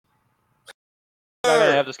not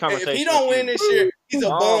gonna have this conversation. If he don't win this year, he's a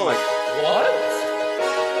bum. What?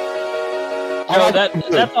 No,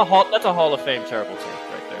 that's a Hall of Fame terrible take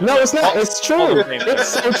right there. No, it's not. It's true. It's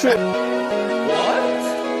so true. What?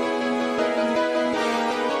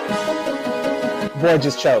 Boy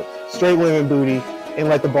just choked. Straight women booty and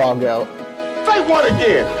let the ball go. Say what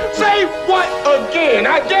again? Say what again?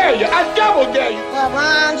 I dare you. I double dare you.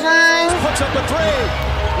 LeBron James puts up a three.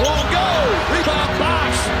 Won't go. Rebound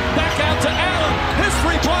box. Back out to Allen. His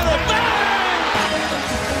three-pointer. Bang!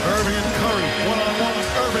 Irving and Curry. One-on-one.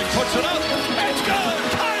 Irving puts it up. It's good.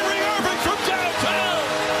 Kyrie Irving from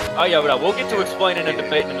downtown. Oh, yeah, but we'll get to explaining and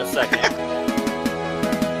debating in a second.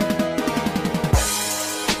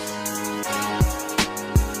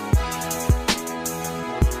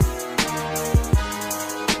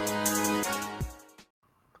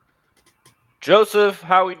 Joseph,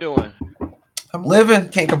 how we doing? I'm living,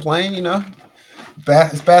 can't complain, you know.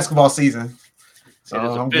 It's basketball season. So it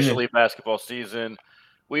is officially basketball season.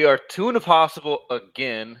 We are tune impossible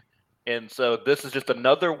again, and so this is just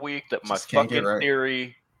another week that my fucking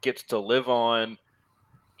theory gets to live on.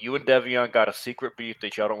 You and Devion got a secret beef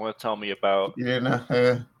that y'all don't want to tell me about.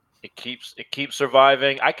 Yeah, It keeps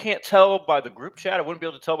surviving. I can't tell by the group chat. I wouldn't be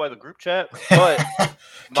able to tell by the group chat, but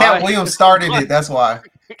Cat Williams started it. That's why.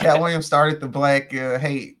 Cat Williams started the black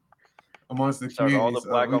hate amongst the community. All the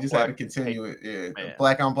black so we just had to continue it. Yeah,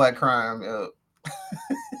 black on black crime.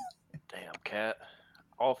 Damn, Cat.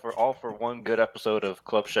 All for one good episode of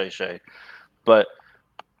Club Shay Shay. But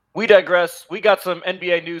we digress. We got some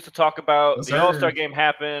NBA news to talk about. Yes, the All-Star game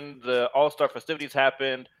happened. The All-Star festivities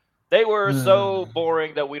happened. They were so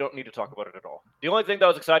boring that we don't need to talk about it at all. The only thing that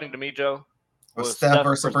was exciting to me, Joe, was Steph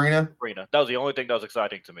versus Sabrina. That was the only thing that was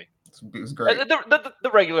exciting to me. It was great.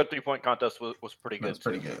 The regular 3-point contest was pretty good.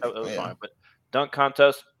 Pretty good. That was fine. But dunk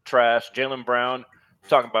contest, trash. Jaylen Brown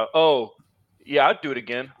talking about, I'd do it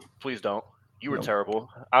again. Please don't. You were terrible.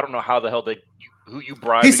 I don't know how the hell who you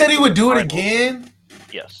bribed. He said he would do it again?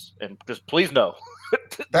 Yes. And just please no.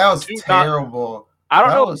 That was terrible. I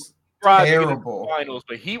don't know. Was terrible. Finals,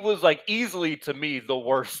 but he was like easily to me the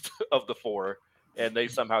worst of the four, and they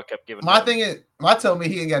somehow kept giving. My thing is, tell me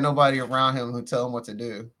he ain't got nobody around him who tell him what to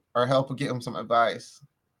do or help him get him some advice.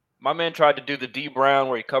 My man tried to do the D Brown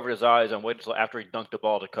where he covered his eyes and waited until after he dunked the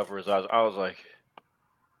ball to cover his eyes. I was like,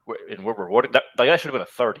 and we're rewarded that. Like that should have been a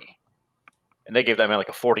 30, and they gave that man like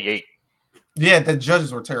a 48. Yeah, the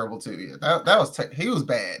judges were terrible too. Yeah, that was he was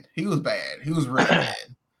bad. He was bad. He was really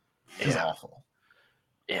bad. It was awful.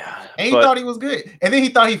 Yeah, and he thought he was good, and then he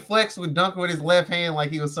thought he flexed with dunking with his left hand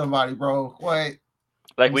like he was somebody, bro. What?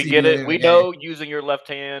 Like we get it. We know using your left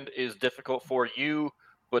hand is difficult for you,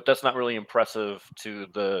 but that's not really impressive to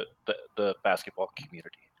the basketball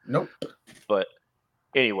community. Nope. But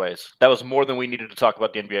anyways, that was more than we needed to talk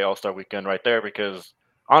about the NBA All-Star Weekend right there, because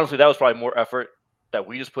honestly, that was probably more effort that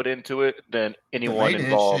we just put into it than anyone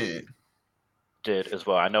involved did as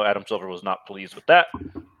well. I know Adam Silver was not pleased with that.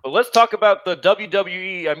 But let's talk about the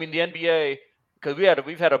WWE, the NBA, because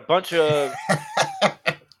we've had a bunch of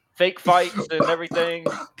fake fights and everything.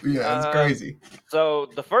 Yeah, it's crazy. So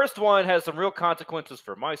the first one has some real consequences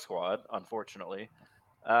for my squad, unfortunately.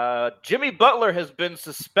 Jimmy Butler has been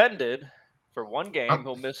suspended for one game.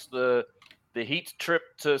 He'll miss the Heat's trip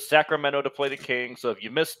to Sacramento to play the Kings. So if you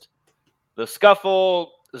missed the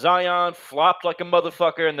scuffle, Zion flopped like a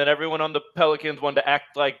motherfucker, and then everyone on the Pelicans wanted to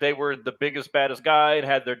act like they were the biggest, baddest guy and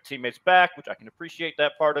had their teammates back, which I can appreciate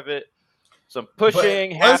that part of it. Some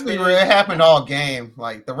pushing happened. Let's be real, it happened all game.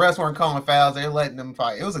 Like, the refs weren't calling fouls. They were letting them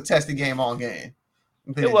fight. It was a testy game all game.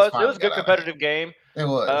 It was a good competitive game. It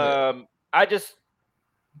was. I've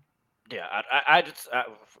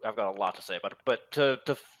got a lot to say about it. But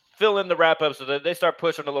to fill in the wrap-up, so that they start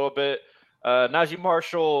pushing a little bit, Najee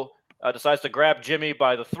Marshall decides to grab Jimmy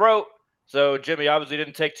by the throat. So Jimmy obviously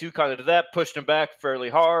didn't take too kindly to that, pushed him back fairly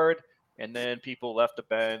hard, and then people left the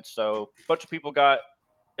bench. So a bunch of people got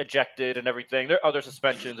ejected and everything. There are other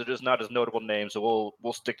suspensions. They're just not as notable names. So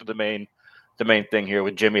we'll stick to the main thing here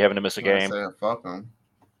with Jimmy having to miss a game. Fuck him.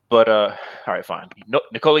 But all right, fine.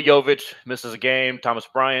 Nikola Jovic misses a game. Thomas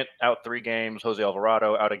Bryant out 3 games. Jose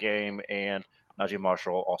Alvarado out a game, and Najee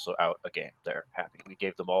Marshall also out a game. They're happy. We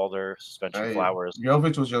gave them all their suspension flowers.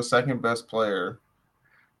 Jovic was your second best player.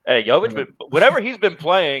 Hey, Jovic, whatever he's been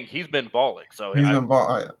playing, he's been balling. So he's been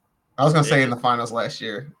balling. I was gonna say in the finals last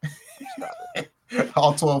year. Stop it.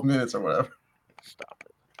 All 12 minutes or whatever. Stop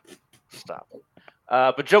it.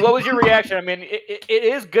 But Joe, what was your reaction? I mean, it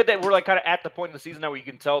is good that we're like kind of at the point in the season now where you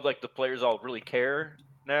can tell like the players all really care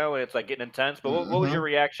now, and it's like getting intense. But what was your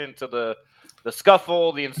reaction to the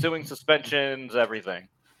scuffle, the ensuing suspensions, everything?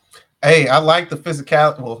 Hey, I like the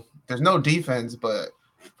physicality. Well, there's no defense, but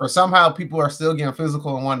for somehow people are still getting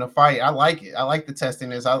physical and wanting to fight. I like it. I like the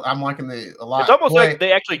testiness. I'm liking it a lot. It's almost like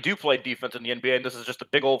they actually do play defense in the NBA, and this is just a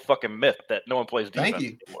big old fucking myth that no one plays defense Thank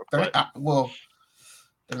you. anymore. Well,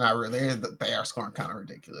 they're not really. They are scoring kind of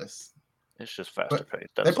ridiculous. It's just faster paced.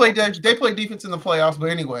 They play defense in the playoffs, but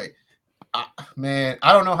anyway, man,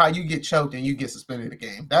 I don't know how you get choked and you get suspended a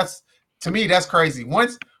game. To me, that's crazy.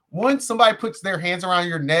 Once somebody puts their hands around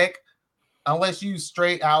your neck, unless you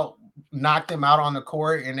straight out knock them out on the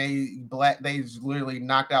court and they literally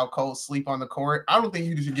knocked out cold sleep on the court, I don't think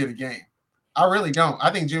you should get a game. I really don't. I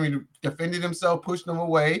think Jimmy defended himself, pushed them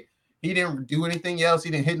away. He didn't do anything else. He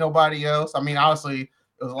didn't hit nobody else. I mean, obviously,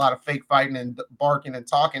 there was a lot of fake fighting and barking and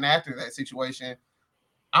talking after that situation.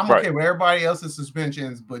 I'm okay with everybody else's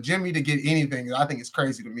suspensions, but Jimmy to get anything, I think it's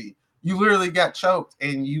crazy to me. You literally got choked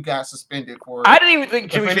and you got suspended for. I didn't even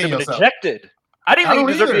think Jimmy should have been ejected. I didn't think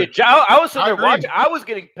he deserved to be ejected. I was sitting there watching. I was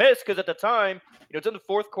getting pissed because at the time, it's in the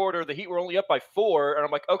fourth quarter. The Heat were only up by 4, and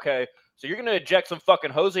I'm like, okay, so you're gonna eject some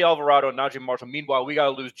fucking Jose Alvarado and Najee Marshall. Meanwhile, we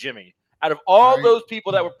gotta lose Jimmy. Out of all those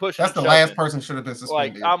people that were pushing, that's the last person should have been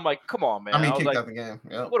suspended. I'm like, come on, man. I mean, kicked out the game.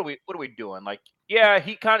 Yep. What are we doing? Like, yeah,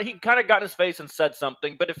 he kind of got in his face and said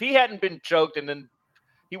something, but if he hadn't been choked and then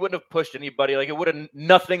he wouldn't have pushed anybody, like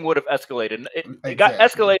nothing would have escalated. It got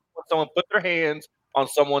escalated when someone put their hands on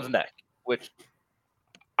someone's neck, which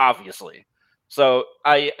obviously. So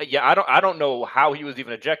I don't know how he was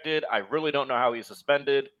even ejected. I really don't know how he's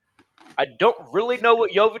suspended. I don't really know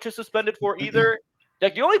what Jovic is suspended for either.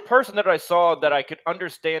 Like, the only person that I saw that I could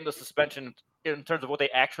understand the suspension in terms of what they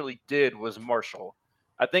actually did was Marshall.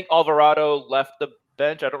 I think Alvarado left the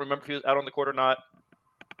bench. I don't remember if he was out on the court or not.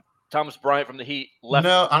 Thomas Bryant from the Heat left.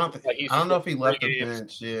 No, I don't know if he left the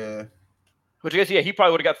bench. Yeah. Which I guess, he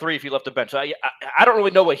probably would have got 3 if he left the bench. I don't really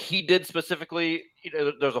know what he did specifically.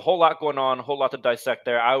 There's a whole lot going on, a whole lot to dissect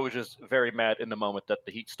there. I was just very mad in the moment that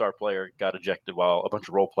the Heat star player got ejected while a bunch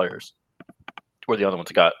of role players were the other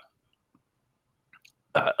ones got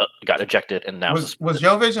ejected, and now was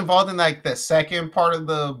Jovic involved in like the second part of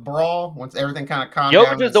the brawl once everything kind of calmed down?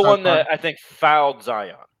 Jovic is the one that I think fouled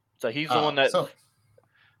Zion, so he's the one that.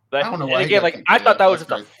 I don't know why. Again, I thought that was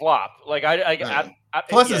just a flop. Like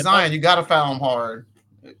plus it's Zion, you got to foul him hard.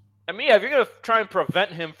 I mean, if you're gonna try and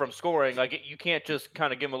prevent him from scoring, like, you can't just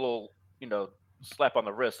kind of give him a little, slap on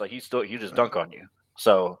the wrist. Like, he just dunk on you.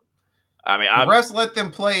 So. I mean, the refs let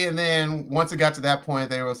them play, and then once it got to that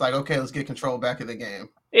point, they was like, "Okay, let's get control back of the game."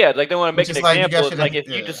 Yeah, like they want to make an example. It's like, if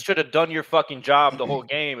you just should have done your fucking job the whole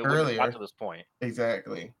game, it wouldn't have got to this point.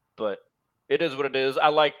 Exactly. But it is what it is. I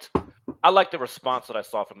liked the response that I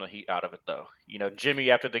saw from the Heat out of it, though.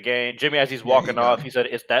 Jimmy after the game, as he's walking off, he said,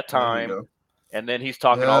 "It's that time," and then he's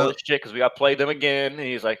talking all this shit because we got to play them again, and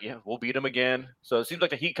he's like, "Yeah, we'll beat them again." So it seems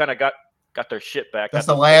like the Heat kind of got their shit back. That's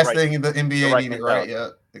the last thing the NBA needed, right? Yeah,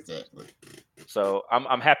 exactly. So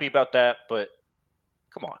I'm happy about that, but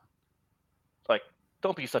come on, like,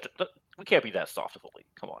 don't be we can't be that soft with the league.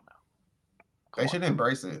 Come on now. They should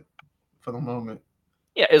embrace it for the moment.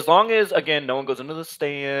 Yeah, as long as, again, no one goes into the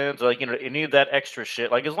stands, like, any of that extra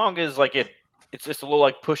shit. Like, as long as, like, it's just a little,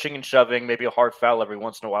 like, pushing and shoving, maybe a hard foul every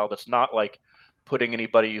once in a while. That's not like putting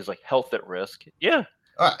anybody's, like, health at risk. Yeah.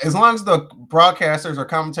 As long as the broadcasters or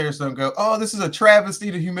commentators don't go, "Oh, this is a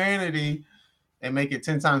travesty to humanity," and make it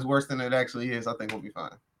 10 times worse than it actually is, I think we'll be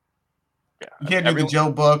fine. Yeah, you can't do the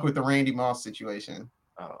Joe Buck with the Randy Moss situation.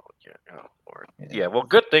 Oh, yeah. Oh, Lord. Yeah, well,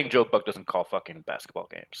 good thing Joe Buck doesn't call fucking basketball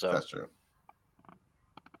games. So that's true.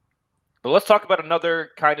 But let's talk about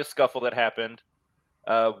another kind of scuffle that happened.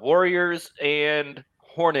 Warriors and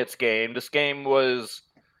Hornets game. This game was...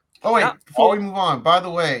 Oh, wait, before we move on, by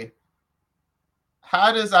the way,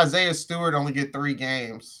 how does Isaiah Stewart only get 3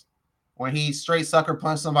 games when he straight sucker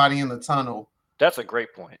punched somebody in the tunnel? That's a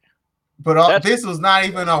great point. But this was not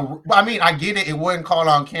even I mean, I get it. It wasn't caught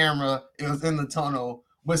on camera. It was in the tunnel.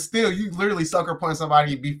 But still, you literally sucker punch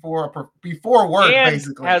somebody before work, and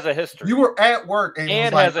basically. Has a history. You were at work and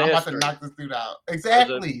was like, I'm about to knock this dude out.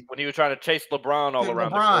 Exactly. When he was trying to chase LeBron all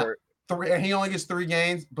around the court. And he only gets 3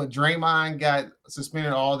 games, but Draymond got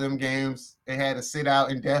suspended all them games. They had to sit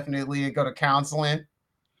out indefinitely and go to counseling.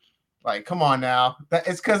 Like, come on now.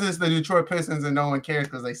 It's because it's the Detroit Pistons and no one cares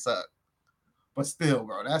because they suck. But still,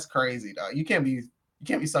 bro, that's crazy, dog. You can't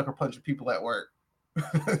be sucker punching people at work.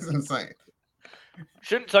 It's insane.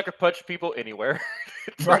 Shouldn't sucker punch people anywhere.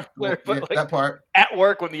 Right. But like, that part. At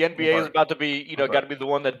work when the NBA is about to be, got to be the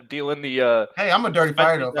one that dealing the. Hey, I'm a dirty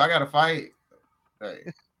fighter. If I got to fight,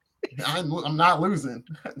 hey, I'm not losing.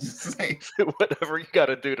 Just saying. Whatever you got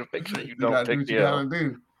to do to make sure you don't take the.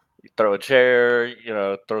 You throw a chair,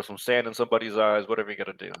 throw some sand in somebody's eyes, whatever you got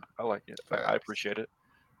to do. I like it. I appreciate it.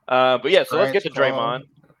 But yeah, so let's get to Scratch Draymond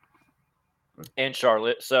and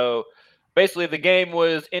Charlotte. So basically, the game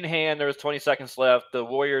was in hand. There was 20 seconds left. The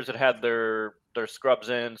Warriors had their scrubs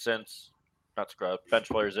in bench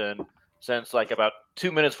players in since like about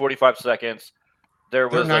 2 minutes 45 seconds. They're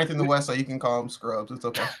ninth in the West, so you can call them scrubs. It's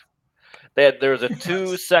okay. There was a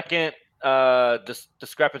 2-second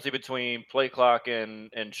discrepancy between play clock and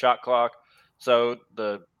shot clock. So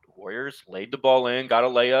the Warriors laid the ball in, got a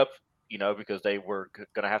layup, because they were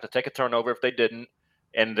going to have to take a turnover if they didn't.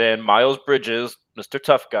 And then Miles Bridges, Mr.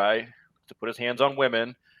 Tough Guy, to put his hands on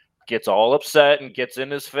women, gets all upset and gets in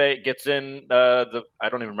his face, I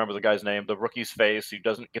don't even remember the guy's name, the rookie's face, who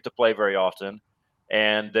doesn't get to play very often.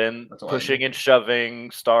 And then pushing and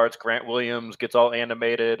shoving starts. Grant Williams gets all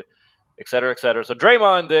animated, et cetera, et cetera. So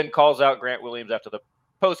Draymond then calls out Grant Williams after the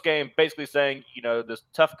post game, basically saying, this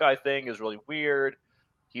tough guy thing is really weird.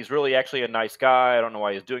 He's really actually a nice guy. I don't know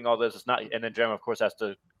why he's doing all this. It's not. And then Draymond, of course, has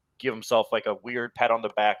to give himself like a weird pat on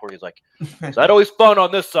the back where he's like, "Is that always fun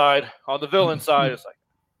on this side? On the villain side, it's like,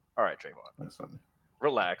 all right, Draymond,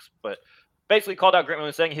 relax." But basically called out Grant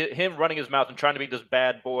Williams, saying him running his mouth and trying to be this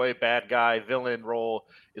bad boy, bad guy, villain role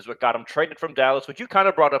is what got him traded from Dallas, which you kind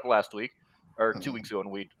of brought up last week or 2 weeks ago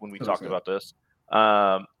when we talked about this.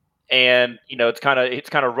 And it's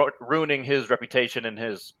kind of ruining his reputation and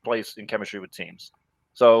his place in chemistry with teams.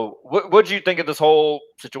 So what do you think of this whole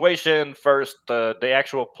situation? First, the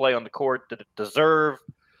actual play on the court, did it deserve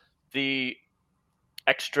the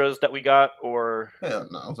extras that we got, or hell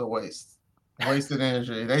no, it was a waste. Wasted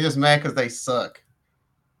energy. They just mad because they suck.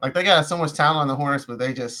 Like, they got so much talent on the Hornets, but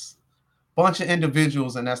they just bunch of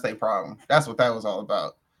individuals, and that's their problem. That's what that was all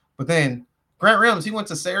about. But then Grant Williams, he went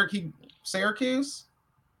to Syracuse,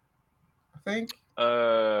 I think.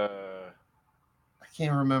 I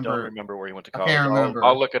can't remember. Don't remember where he went to college. I can't remember.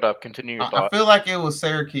 I'll look it up. Continue your thought. I feel like it was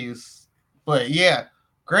Syracuse. But yeah,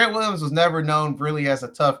 Grant Williams was never known really as a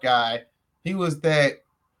tough guy. He was that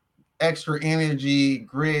extra energy,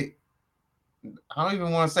 grit. I don't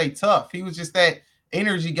even want to say tough. He was just that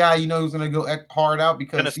energy guy, who's going to go hard out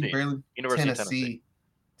because he barely Tennessee.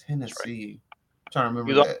 I'm trying to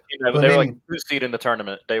remember that. They were like 2 seed in the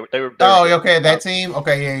tournament. They were. Okay, that team.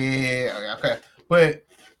 Okay, yeah. Okay, but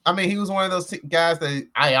I mean, he was one of those guys that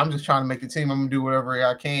I'm just trying to make the team. I'm gonna do whatever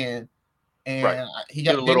I can, and he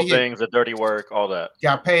got the little things, the dirty work, all that.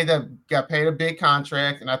 Got paid a big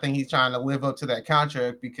contract, and I think he's trying to live up to that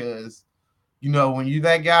contract because, when you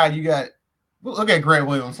that guy, you got. Look at Grant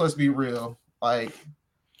Williams. Let's be real. Like,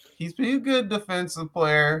 he's a good defensive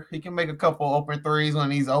player. He can make a couple open threes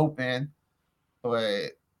when he's open, but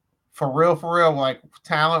for real, like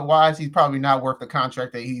talent-wise, he's probably not worth the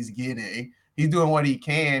contract that he's getting. He's doing what he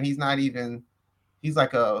can. He's not even. He's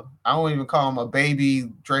like I don't even call him a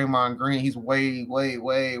baby Draymond Green. He's way, way,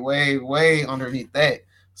 way, way, way underneath that.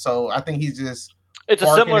 So I think he's just. It's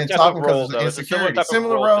a similar type of role, though. Insecurity.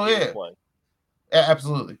 Similar role, yeah.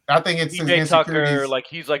 Absolutely. I think it's PJ Tucker, like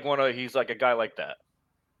he's like a guy like that.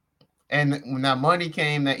 And when that money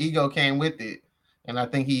came, that ego came with it. And I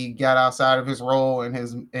think he got outside of his role and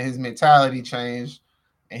his mentality changed.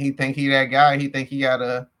 And he think he that guy. He think he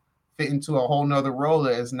gotta fit into a whole nother role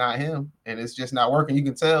that is not him. And it's just not working. You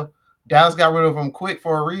can tell Dallas got rid of him quick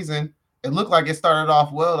for a reason. It looked like it started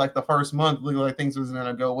off well, like the first month, looked like things was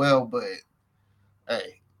gonna go well, but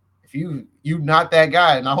hey. If you not that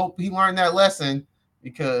guy, and I hope he learned that lesson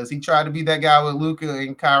because he tried to be that guy with Luka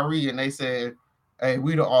and Kyrie, and they said, "Hey,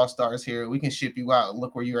 we the all-stars here. We can ship you out.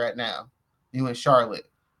 Look where you're at now. You in Charlotte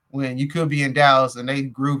when you could be in Dallas, and they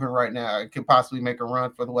grooving right now. It could possibly make a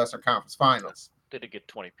run for the Western Conference Finals." They did get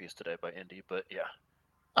 20-piece today by Indy, but yeah.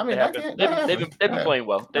 I mean, they've been playing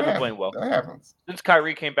well. They've been playing well. That happens. Since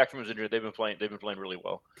Kyrie came back from his injury, they've been playing really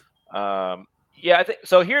well. Yeah, I think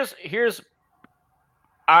so. Here's.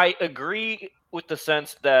 I agree with the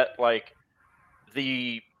sense that, like,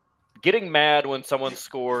 the getting mad when someone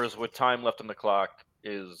scores with time left on the clock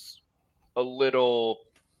is a little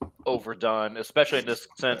overdone, especially in this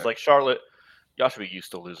sense. Like, Charlotte, y'all should be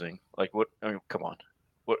used to losing. Like, what? I mean, come on.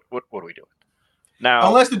 What are we doing now?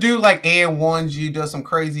 Unless the dude like warns you, does some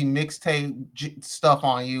crazy mixtape stuff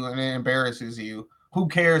on you, and it embarrasses you. Who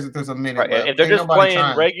cares if there's a minute left? If they're just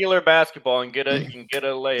playing regular basketball and get a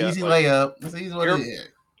layup. Easy layup. That's easy what it is.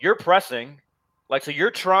 You're pressing. Like, so you're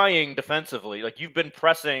trying defensively. Like, you've been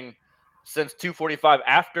pressing since 2:45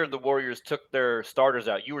 after the Warriors took their starters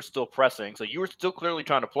out. You were still pressing. So you were still clearly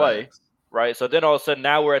trying to play, right? So then all of a sudden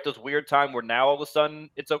now we're at this weird time where now all of a sudden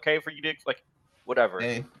it's okay for you to, like, whatever.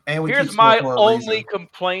 And here's my only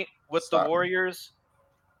complaint with the Warriors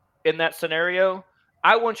in that scenario.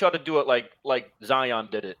 I want y'all to do it like Zion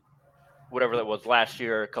did it. whatever that was last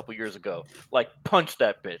year, a couple years ago. Like, punch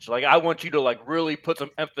that bitch. Like, I want you to like really put some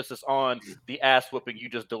emphasis on the ass whooping you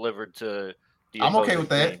just delivered to the. I'm okay with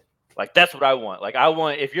that. Team. Like, that's what I want. Like, I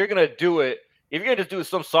want, if you're gonna do it, if you're gonna just do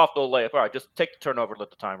some soft little layup, all right, just take the turnover, let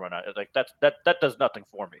the time run out. Like, that does nothing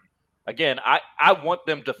for me. Again, I want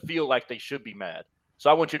them to feel like they should be mad. So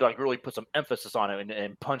I want you to like really put some emphasis on it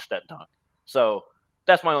and punch that dunk. So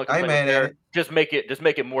that's my only complaint there. Just make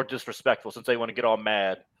it more disrespectful, since they want to get all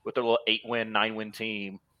mad with their little 8-win, 9-win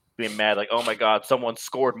team being mad. Like, oh my God, someone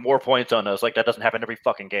scored more points on us. Like, that doesn't happen every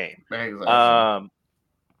fucking game. Exactly.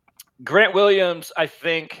 Grant Williams, I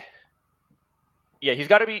think, yeah, he's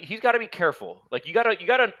got to be careful. Like, you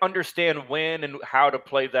gotta understand when and how to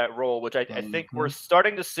play that role, which I think we're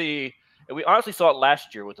starting to see. And we honestly saw it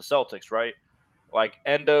last year with the Celtics, right? Like,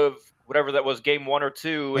 end of whatever that was, game 1 or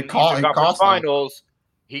 2 in the Eastern Conference Finals,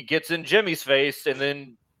 he gets in Jimmy's face, and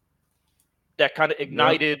then that kind of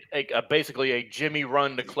ignited basically a Jimmy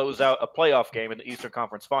run to close out a playoff game in the Eastern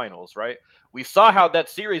Conference Finals, right? We saw how that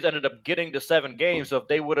series ended up getting to 7 games, so if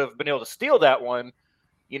they would have been able to steal that one,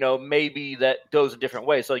 maybe that goes a different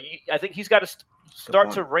way. So I think he's got to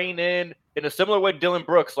start to rein in a similar way Dylan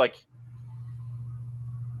Brooks, like,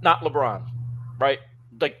 not LeBron, right?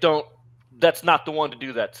 Like, that's not the one to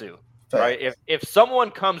do that to, right? If someone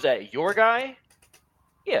comes at your guy,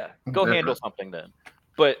 yeah, go handle something then.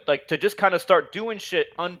 But like, to just kind of start doing shit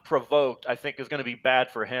unprovoked, I think is going to be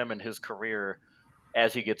bad for him and his career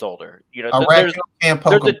as he gets older. A raccoon can't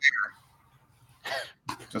poke a bear.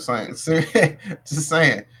 Just saying. Just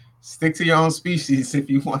saying. Stick to your own species if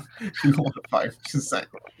you want to fight. Just saying.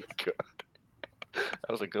 God.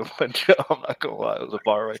 That was a good one, Joe. I'm not gonna lie, it was a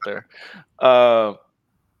bar right there.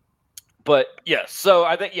 But yeah, so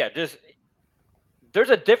I think just there's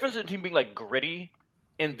a difference between being like gritty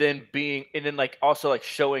and then like also like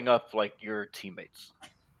showing up like your teammates,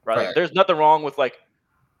 right? Like, there's nothing wrong with like,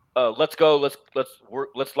 let's go,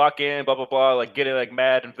 let's lock in, blah blah blah, like getting like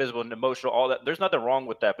mad and visible and emotional, all that. There's nothing wrong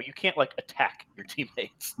with that, but you can't like attack your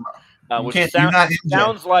teammates, which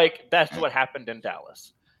sounds like that's what happened in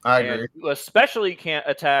Dallas. I agree. You especially can't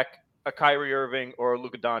attack a Kyrie Irving or a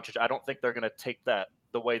Luka Doncic. I don't think they're going to take that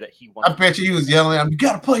the way that he wants. I bet you he was yelling at him, you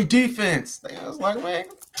got to play defense. I was like, man,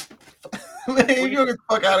 you get the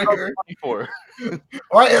fuck out of here.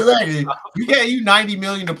 Right, exactly. We got you $90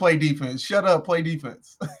 million to play defense. Shut up, play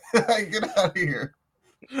defense. Get out of here.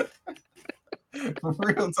 For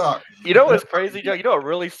real talk. You know what's crazy, Joe? You know what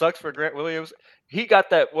really sucks for Grant Williams? He got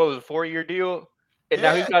that, what was it, 4-year deal? And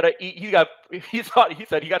now he said he got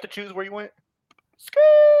to choose where he went.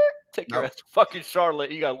 Take your ass to fucking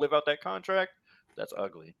Charlotte. You got to live out that contract. That's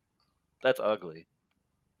ugly.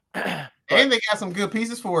 And they got some good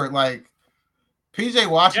pieces for it, like PJ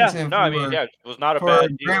Washington. It was not a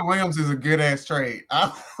bad deal. Grant Williams is a good ass trade.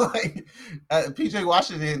 I like PJ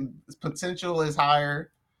Washington's potential is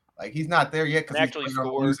higher. Like, he's not there yet because he's playing on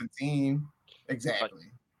a losing team.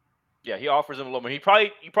 Exactly. Yeah, he offers him a little more. You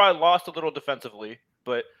probably lost a little defensively,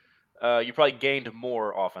 but you probably gained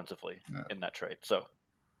more offensively in that trade. So,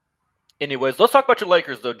 anyways, let's talk about your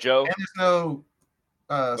Lakers, though, Joe. And there's no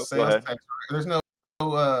sales tax. There's no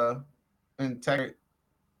integrity.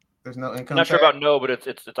 There's no income. I'm not sure about but it's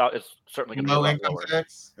certainly going to be no income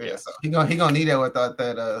tax. Yeah, so he gonna need that without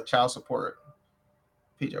that child support.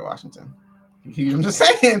 PJ Washington. I'm just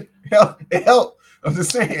saying, it helped. I'm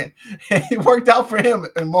just saying, it worked out for him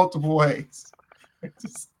in multiple ways.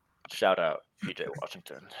 Shout out, PJ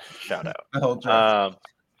Washington. Shout out. The whole draft.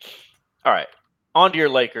 All right, on to your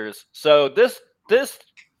Lakers. So this,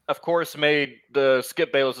 of course, made the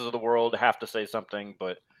Skip Baylesses of the world have to say something.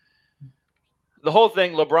 But the whole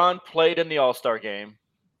thing, LeBron played in the All-Star game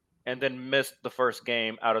and then missed the first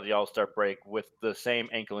game out of the All-Star break with the same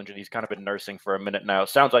ankle injury he's kind of been nursing for a minute now. It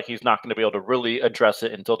sounds like he's not going to be able to really address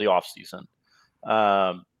it until the offseason.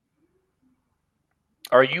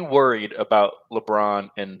 Are you worried about LeBron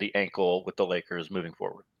and the ankle with the Lakers moving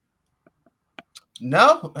forward?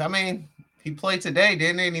 No. I mean, he played today,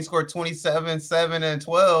 didn't he? And he scored 27, 7, and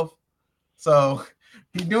 12. So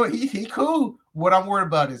he cool. What I'm worried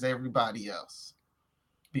about is everybody else.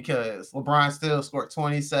 Because LeBron still scored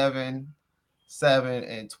 27, 7,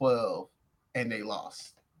 and 12, and they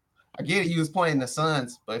lost. I get it, he was playing the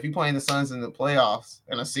Suns, but if you're playing the Suns in the playoffs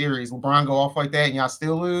in a series, LeBron go off like that and y'all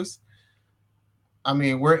still lose. I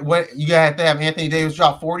mean, what you got to have Anthony Davis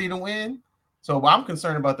drop 40 to win. So I'm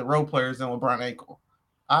concerned about the role players and LeBron ankle.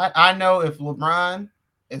 I know if LeBron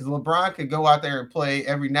could go out there and play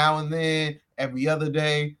every now and then, every other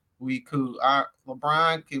day, we could.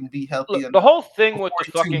 LeBron can be healthy. Look, the whole thing with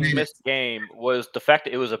the fucking missed game was the fact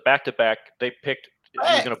that it was a back-to-back. They picked he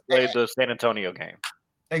was going to play the San Antonio game.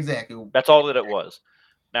 Exactly. That's all that it was.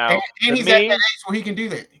 Now, and he's me, at that age where he can do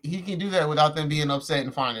that. He can do that without them being upset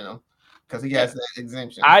and finding him because he has that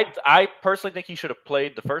exemption. I personally think he should have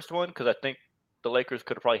played the first one because I think the Lakers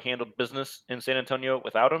could have probably handled business in San Antonio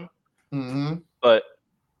without him. Mm-hmm. But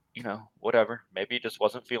whatever. Maybe he just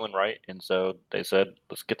wasn't feeling right, and so they said,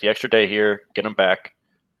 "Let's get the extra day here, get him back."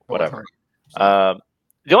 Whatever.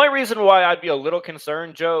 The only reason why I'd be a little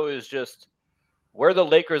concerned, Joe, is just where the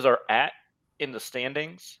Lakers are at in the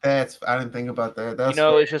standings. I didn't think about that. That's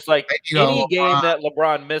it's just like any LeBron. game that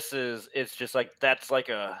LeBron misses, it's just like that's like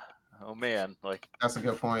oh man, like that's a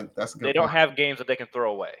good point. They don't have games that they can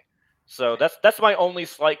throw away. So that's my only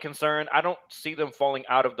slight concern. I don't see them falling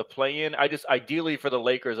out of the play-in. I just ideally for the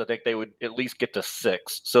Lakers, I think they would at least get to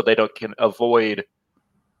 6 so they can avoid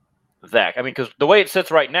that. I mean, because the way it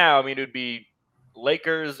sits right now, I mean, it would be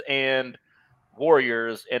Lakers and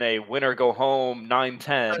Warriors in a winner go home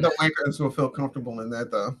 9-10. The Lakers will feel comfortable in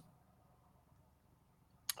that though.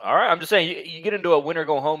 All right, I'm just saying you get into a winner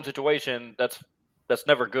go home situation. That's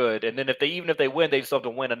never good. And then if they win, they still have to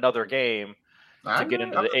win another game to get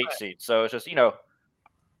into the 8 seed. So it's just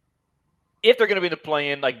if they're going to be in the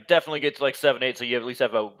play-in, like definitely get to like 7-8, so you at least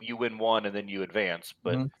have you win one and then you advance.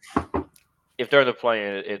 But if they're in the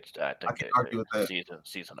play-in, I think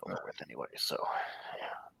season over with anyway. So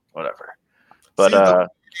whatever. But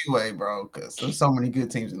anyway, bro, because there's so many good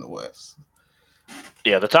teams in the West.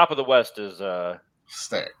 Yeah, the top of the West is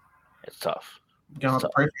stacked. It's tough. You're gonna have to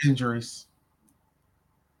pray for injuries.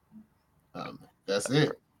 That's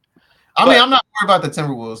it. I mean, I'm not worried about the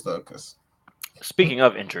Timberwolves though, because speaking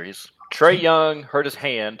of injuries, Trae Young hurt his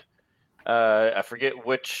hand. I forget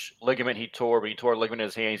which ligament he tore, but he tore a ligament in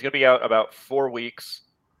his hand. He's going to be out about 4 weeks.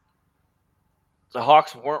 The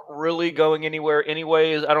Hawks weren't really going anywhere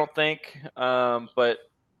anyways, I don't think. But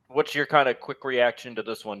what's your kind of quick reaction to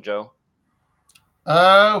this one, Joe?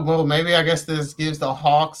 Well, maybe I guess this gives the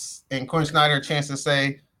Hawks and Quinn Snyder a chance to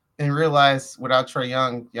say and realize without Trae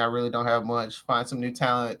Young, y'all really don't have much. Find some new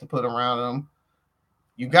talent to put around him.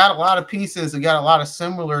 You got a lot of pieces. You got a lot of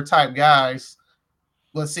similar type guys.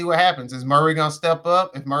 Let's see what happens. Is Murray going to step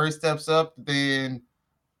up? If Murray steps up, then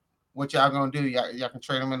what y'all going to do? Y'all can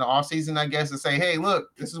trade him in the offseason, I guess, and say, hey,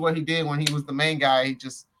 look, this is what he did when he was the main guy. He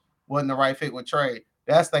just wasn't the right fit with Trae.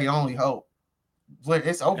 That's their only hope. But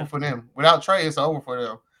it's over for them. Without Trae, it's over for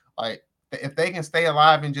them. Like, if they can stay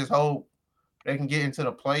alive and just hope they can get into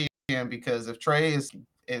the play-in, because if Trae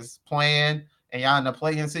is playing and y'all in the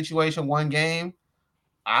play-in situation one game,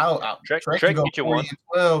 Trae can go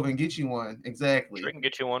 40-12 and get you one. Exactly. Trae can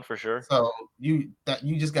get you one for sure. So you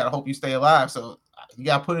just gotta hope you stay alive. So you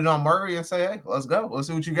gotta put it on Murray and say, hey, let's go. Let's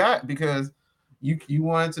see what you got, because you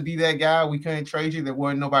wanted to be that guy. We couldn't trade you. There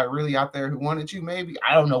wasn't nobody really out there who wanted you. Maybe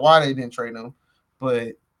I don't know why they didn't trade him,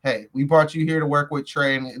 but hey, we brought you here to work with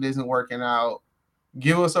Trae and it isn't working out.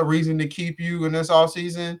 Give us a reason to keep you in this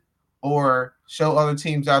offseason, or show other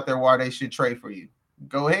teams out there why they should trade for you.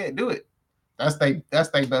 Go ahead, do it. That's their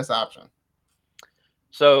best option.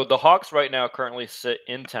 So the Hawks right now currently sit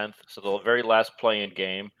in 10th. So the very last play-in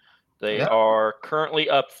game. They are currently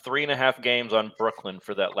up 3.5 games on Brooklyn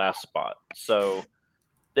for that last spot. So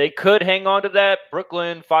they could hang on to that.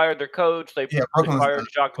 Brooklyn fired their coach. They fired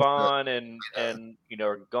Jacques Vaughn and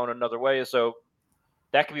are going another way. So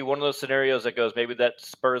that could be one of those scenarios that goes, maybe that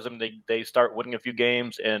spurs them. They start winning a few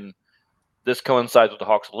games, and this coincides with the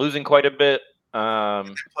Hawks losing quite a bit.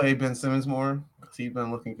 Play Ben Simmons more because he's been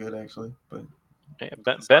looking good actually. But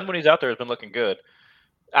Ben when he's out there has been looking good.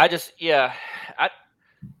 It's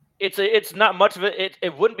not much of it.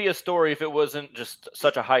 It wouldn't be a story if it wasn't just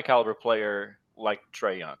such a high caliber player like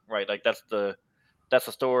Trae Young, right? Like that's the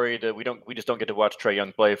story that we just don't get to watch Trae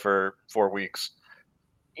Young play for 4 weeks.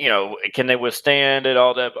 Can they withstand it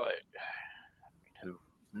all that? Who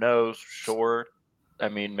knows? Sure. I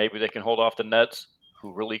mean, maybe they can hold off the Nets.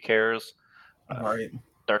 Who really cares? Right.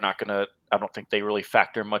 They're not gonna. I don't think they really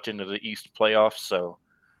factor much into the East playoffs. So,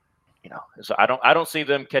 so I don't see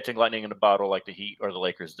them catching lightning in a bottle like the Heat or the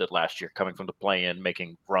Lakers did last year, coming from the play-in,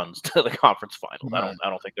 making runs to the conference finals. Right. I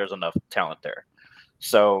don't think there's enough talent there.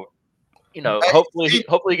 So, hopefully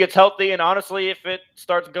he gets healthy. And honestly, if it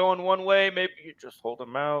starts going one way, maybe you just hold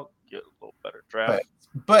him out, get a little better draft.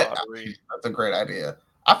 But that's a great idea.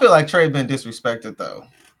 I feel like Trae been disrespected though.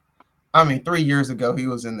 I mean, 3 years ago he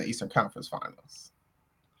was in the Eastern Conference Finals.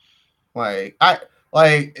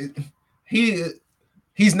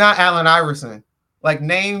 He's not Allen Iverson. Like,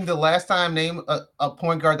 name the last time a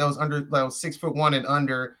point guard that was 6'1" and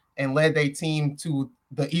under and led their team to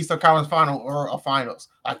the Eastern Conference Final or a finals.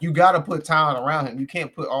 Like, you got to put talent around him. You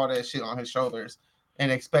can't put all that shit on his shoulders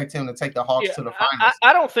and expect him to take the Hawks Yeah, to the finals.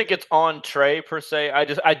 I don't think it's on Trey per se.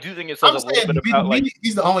 I do think it says I'm a saying little bit about like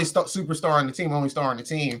he's the only superstar on the team, only star on the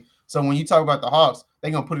team. So when you talk about the Hawks,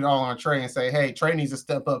 they're gonna put it all on Trey and say, "Hey, Trey needs to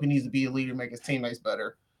step up. He needs to be a leader, make his teammates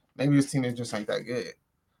better." Maybe his teammates just ain't that good.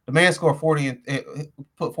 The man scored 40 and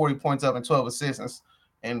put 40 points up and 12 assists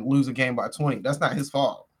and lose a game by 20. That's not his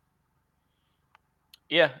fault.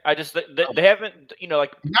 yeah. I just they haven't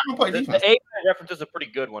like He's not gonna play defense. the AI reference is a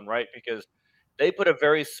pretty good one, right? Because they put a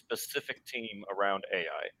very specific team around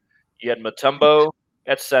AI. You had Mutombo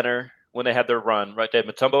at center when they had their run, right? They had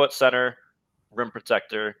Mutombo at center, rim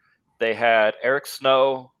protector. They had Eric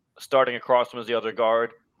Snow starting across him as the other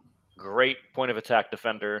guard. Great point of attack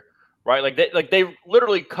defender, right? Like they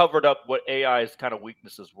literally covered up what AI's kind of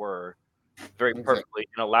weaknesses were very perfectly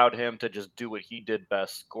and allowed him to just do what he did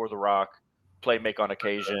best: score the rock, play make on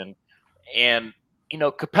occasion. And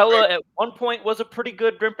Capella at one point was a pretty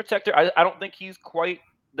good rim protector. I don't think he's quite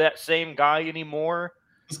that same guy anymore.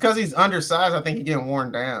 It's because he's undersized. I think he's getting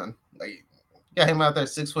worn down. Like, got him out there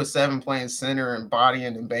 6'7" playing center and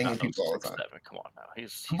bodying and banging people all the time. 6'7". Come on now,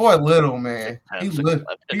 he's boy little, man. 6'10", He's 6'11". little.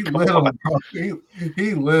 He's Come little, on. bro.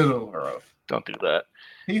 He little, bro. Don't do that.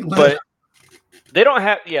 He little. But they don't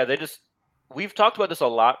have. Yeah, they just. We've talked about this a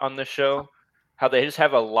lot on this show. How they just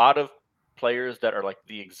have a lot of players that are like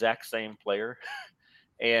the exact same player,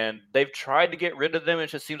 and they've tried to get rid of them. It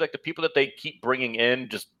just seems like the people that they keep bringing in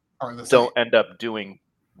just don't end up doing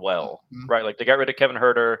well, right? Like they got rid of Kevin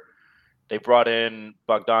Huerter, they brought in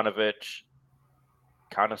Bogdanovich,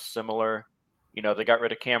 kind of similar. They got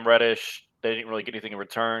rid of Cam Reddish. They didn't really get anything in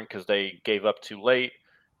return because they gave up too late.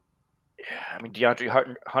 I mean,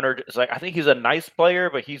 DeAndre Hunter is like, I think he's a nice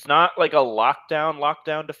player, but he's not like a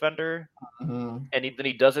lockdown defender. Mm-hmm. And then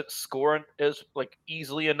he doesn't score as like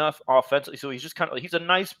easily enough offensively. So he's just kind of he's a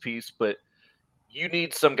nice piece, but you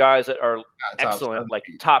need some guys that are excellent, like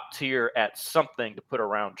top tier at something to put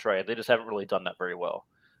around Trey. They just haven't really done that very well.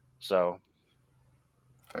 So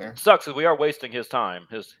fair. Sucks because we are wasting his time,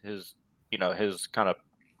 his kind of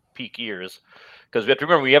peak years. Because we have to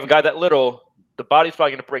remember, we have a guy that little, the body's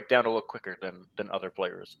probably going to break down a little quicker than other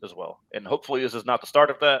players as well. And hopefully this is not the start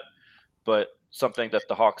of that, but something that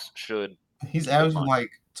the Hawks should. He's averaging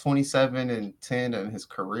like 27 and 10 in his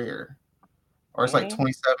career. Or it's like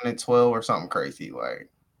 27 and 12 or something crazy. Like,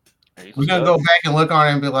 we're going to go back and look on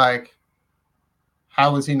it and be like,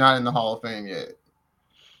 how is he not in the Hall of Fame yet?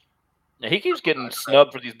 Yeah, he keeps getting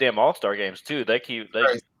snubbed for these damn All-Star games, too.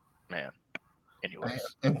 Man. Anyways.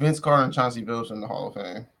 And Vince Carter and Chauncey Billups in the Hall of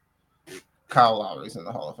Fame. Kyle Lowry's in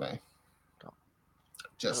the Hall of Fame.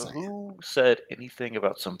 Just saying. Who said anything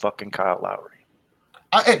about some fucking Kyle Lowry?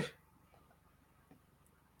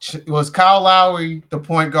 Was Kyle Lowry the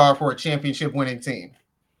point guard for a championship winning team?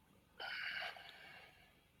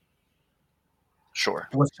 Sure.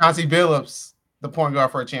 Was Chauncey Billups the point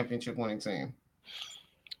guard for a championship winning team?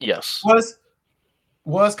 Yes.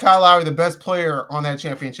 Was Kyle Lowry the best player on that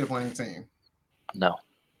championship winning team? No.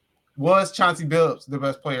 Was Chauncey Billups the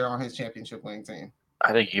best player on his championship winning team?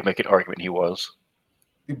 I think you can make an argument he was.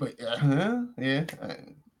 But yeah.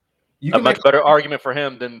 You can make a better argument for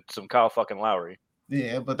him than some Kyle fucking Lowry.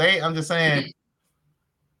 Yeah, but I'm just saying,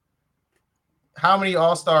 how many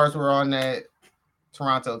All-Stars were on that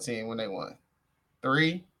Toronto team when they won?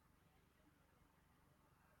 3?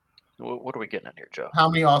 What are we getting at here, Joe? How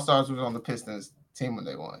many All-Stars was on the Pistons team when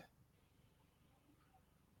they won?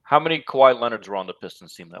 How many Kawhi Leonards were on the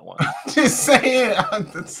Pistons team that won? I'm just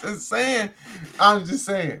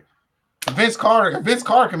saying. Vince Carter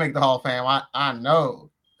can make the Hall of Fame. I know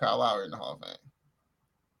Kyle Lowry in the Hall of Fame.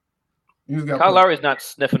 Kyle Lowry is not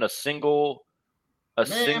sniffing a single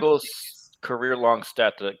career-long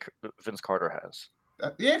stat that Vince Carter has.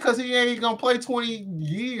 Yeah, because he ain't going to play 21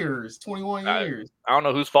 years. I don't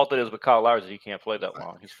know whose fault it is, but Kyle Lowry's he can't play that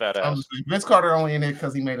long. He's fat ass. Vince Carter only in it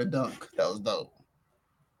because he made a dunk. That was dope.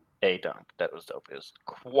 A dunk. That was dope. Is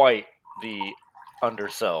quite the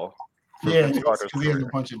undersell. Yeah, because he has a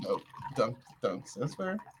bunch of dope dunks. That's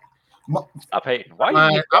fair. Stop hating.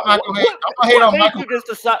 Why?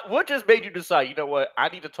 What just made you decide? You know what? I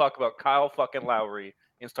need to talk about Kyle fucking Lowry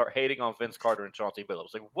and start hating on Vince Carter and Chauncey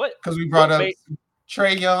Billups. Like what? Because we brought up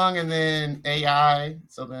Trae Young and then AI.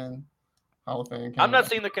 So then Hall of Fame. I'm not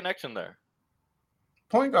seeing the connection there.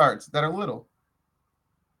 Point guards that are little.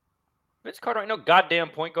 Vince Carter ain't no goddamn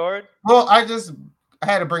point guard. Well, I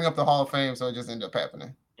had to bring up the Hall of Fame, so it just ended up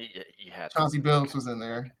happening. You had Chauncey Billups was in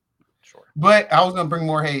there. Sure. But I was gonna bring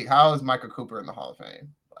more hate. How is Michael Cooper in the Hall of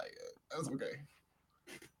Fame? Like that's okay.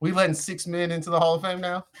 We letting 6 men into the Hall of Fame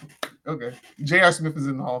now? Okay. J.R. Smith is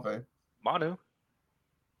in the Hall of Fame. Manu.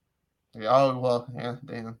 Yeah, oh well, yeah,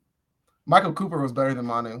 damn. Michael Cooper was better than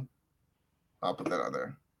Manu. I'll put that out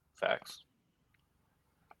there. Facts.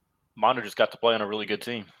 Manu just got to play on a really good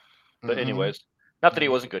team. But Mhm. anyways, not that he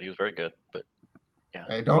wasn't good. He was very good. But yeah.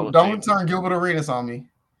 Hey, don't turn Gilbert Arenas on me.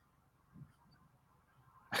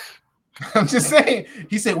 I'm just saying.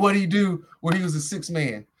 He said, "What did he do when he was a six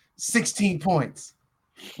man? 16 points.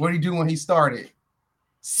 What did he do when he started?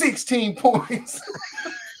 16 points."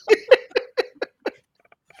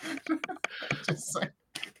 Just saying.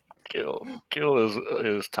 Kill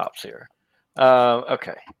is tops here.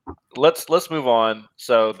 Okay, let's move on.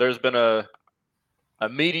 So there's been a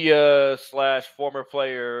media / former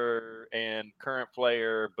player and current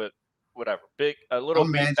player, but whatever. A little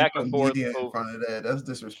I'm mad back you and put forth. media in front of that. That's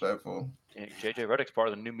disrespectful. Yeah, JJ Redick's part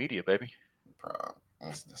of the new media, baby. Bro,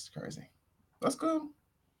 that's crazy. That's cool.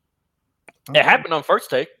 It happened on First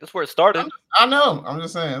Take. That's where it started. I know. I'm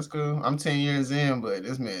just saying it's cool. I'm 10 years in, but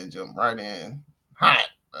this man jumped right in hot.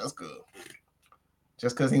 That's cool.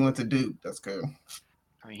 Just because he went to Duke, that's cool.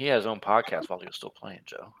 I mean, he had his own podcast while he was still playing,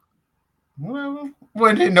 Joe. Whatever.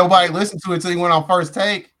 Well, didn't nobody listen to it until he went on First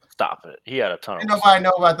Take? Stop it. He had a ton of. Didn't nobody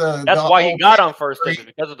know about the. That's why he got on First Take,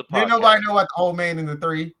 because of the podcast. Didn't nobody know about the old man in the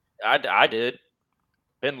three? I did.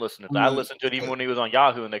 Been listening to that. I listened to it even when he was on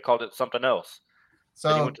Yahoo and they called it something else.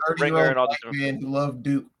 So 30-year-old black man who loved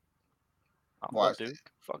Duke. Watch Duke.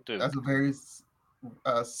 Fuck Duke. That's a very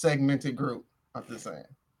segmented group. I'm just saying.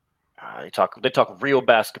 They talk real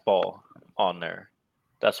basketball on there.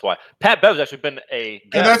 That's why Pat Bev's actually been a.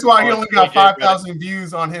 And that's why he only got 5,000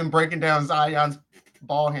 views on him breaking down Zion's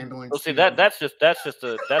ball handling. Well, see that's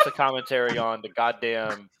a commentary on the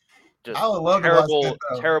goddamn just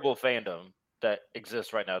terrible fandom that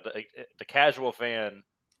exists right now. The casual fan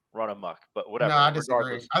run amok, but whatever. No, I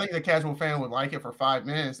disagree. I think the casual fan would like it for 5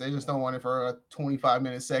 minutes. They just don't want it for a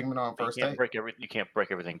 25-minute segment on First Take. You can't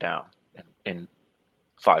break everything down in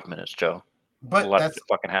 5 minutes, Joe. But a lot of it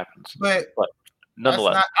fucking happens. But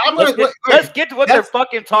nonetheless, let's get to what they're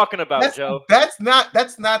fucking talking about, Joe. That's not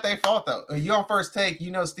their fault though. You on First Take,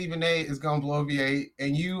 Stephen A is gonna blow V8,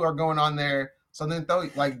 and you are going on there. So then throw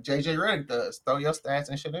like JJ Redick does, throw your stats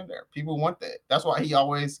and shit in there. People want that. That's why he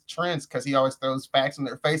always trends, because he always throws facts in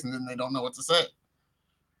their face, and then they don't know what to say.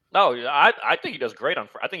 No, I think he does great on.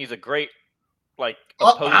 I think he's a great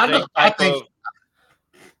opposing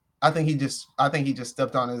I think he just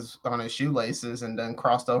stepped on his shoelaces and then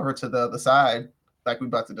crossed over to the other side, like we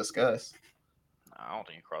about to discuss. I don't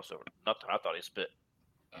think he crossed over nothing. I thought he spit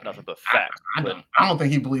nothing but facts. I don't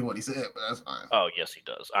think he believed what he said, but that's fine. Oh yes, he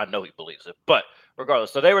does. I know he believes it. But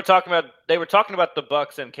regardless, so they were talking about the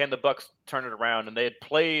Bucks and can the Bucks turn it around, and they had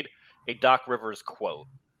played a Doc Rivers quote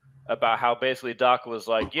about how basically Doc was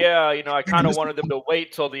like, yeah, I kind of wanted them to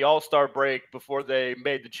wait till the All-Star break before they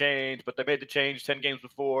made the change, but they made the change 10 games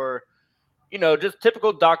before. Just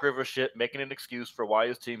typical Doc Rivers shit, making an excuse for why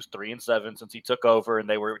his team's 3-7 since he took over, and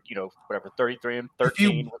they were,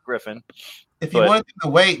 33-13 with Griffin. If you wanted them to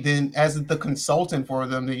wait, then as the consultant for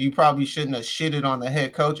them, then you probably shouldn't have shitted on the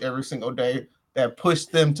head coach every single day that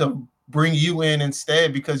pushed them to bring you in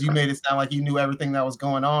instead, because you made it sound like you knew everything that was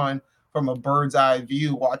going on from a bird's eye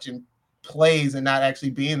view, watching plays and not actually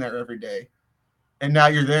being there every day. And now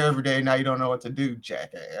you're there every day, and now you don't know what to do,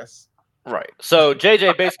 jackass. Right. So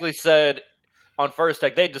JJ basically said on First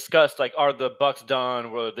Take, they discussed, are the Bucks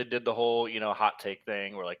done? Where they did the whole, hot take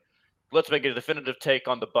thing. We're like, let's make a definitive take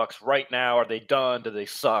on the Bucks right now. Are they done? Do they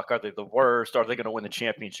suck? Are they the worst? Are they going to win the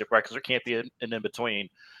championship? Right? Because there can't be an in-between.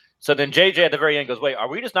 So then JJ at the very end goes, wait, are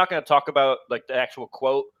we just not going to talk about, the actual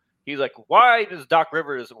quote? He's like, why does Doc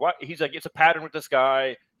Rivers – he's like, it's a pattern with this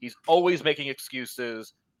guy. He's always making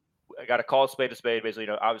excuses. I got to call a spade, basically.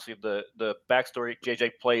 Obviously the backstory,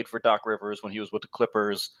 JJ played for Doc Rivers when he was with the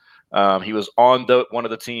Clippers. He was on one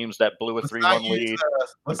of the teams that blew a 3-1 lead.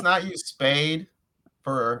 Let's not use spade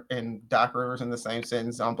and Doc Rivers in the same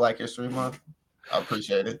sentence on Black History Month. I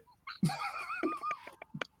appreciate it.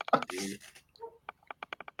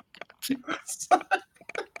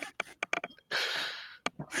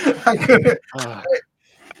 I couldn't.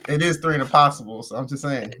 It is 3 and impossible, so I'm just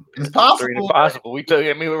saying it's possible. 3 and impossible.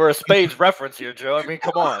 We're a spades reference here, Joe.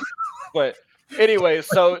 Come on. But anyway,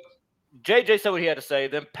 so JJ said what he had to say.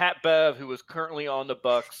 Then Pat Bev, who was currently on the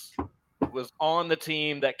Bucks, was on the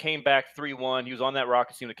team that came back 3-1. He was on that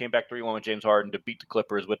Rockets team that came back 3-1 with James Harden to beat the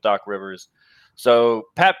Clippers with Doc Rivers. So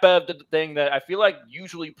Pat Bev did the thing that I feel like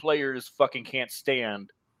usually players fucking can't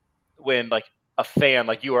stand when a fan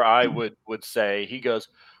like you or I would say. He goes,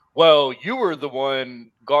 well, you were the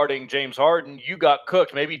one guarding James Harden. You got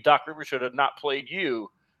cooked. Maybe Doc Rivers should have not played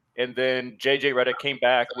you. And then JJ Redick came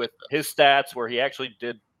back with his stats where he actually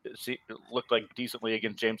did look like decently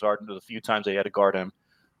against James Harden the few times they had to guard him.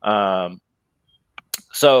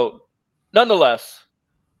 So, nonetheless,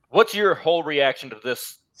 what's your whole reaction to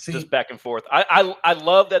this back and forth? I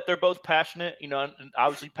love that they're both passionate. You know, and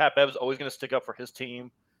obviously Pat Bev is always going to stick up for his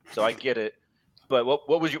team, so I get it. But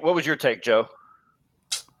what was your take, Joe?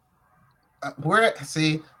 This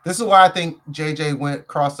is why I think JJ went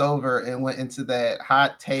crossover and went into that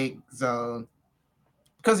hot take zone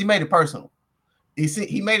because he made it personal.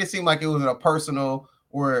 He made it seem like it was a personal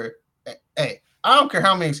where, hey, I don't care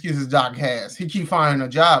how many excuses Doc has. He keep finding a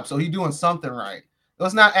job, so he's doing something right.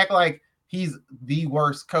 Let's not act like he's the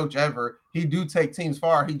worst coach ever. He do take teams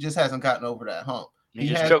far. He just hasn't gotten over that hump. He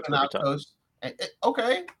has been out coached.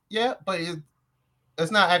 Okay, yeah, but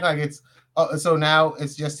let's not act like it's so now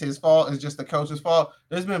it's just his fault. It's just the coach's fault.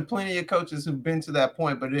 There's been plenty of coaches who've been to that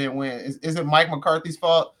point, but didn't win. Is it Mike McCarthy's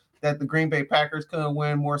fault that the Green Bay Can't couldn't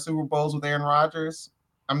win more Super Bowls with Aaron Rodgers?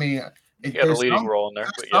 I mean, there's a leading role in there.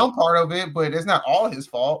 Some part of it, but it's not all his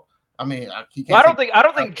fault. I mean, I don't think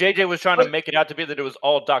JJ was trying to make it out to be that it was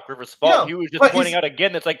all Doc Rivers' fault. Yeah, he was just pointing out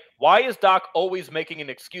again. It's like, why is Doc always making an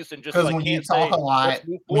excuse and just like when you talk a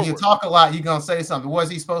lot, you're gonna say something. Was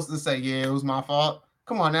he supposed to say, "Yeah, it was my fault"?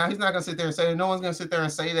 Come on now, he's not gonna sit there and say it. No one's gonna sit there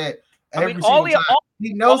and say that every single time.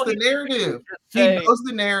 He knows the narrative. He knows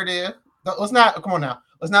the narrative. Let's not come on now.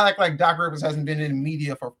 Let's not act like Doc Rivers hasn't been in the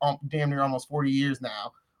media for damn near almost 40 years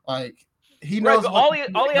now. Like he knows. Right, all he has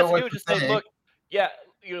to do is just say, "Look, yeah,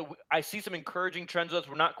 you know, I see some encouraging trends.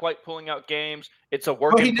 We're not quite pulling out games. It's a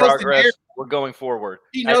work in progress. We're going forward.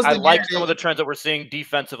 I like some of the trends that we're seeing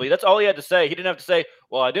defensively." That's all he had to say. He didn't have to say,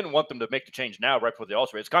 "Well, I didn't want them to make the change now, right before the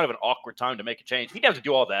All-Star. It's kind of an awkward time to make a change." He didn't have to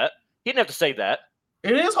do all that. He didn't have to say that.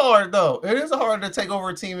 It is hard though. It is hard to take over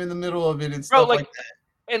a team in the middle of it and stuff like that.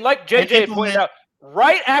 And like JJ pointed out,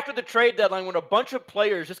 right after the trade deadline, when a bunch of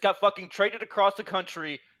players just got fucking traded across the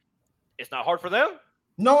country, it's not hard for them.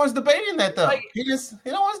 No one's debating that though.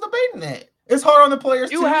 No one's debating that. It's hard on the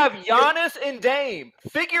players. You have Giannis and Dame.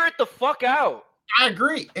 Figure it the fuck out. I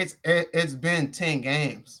agree. It's been 10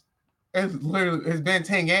 games. It's been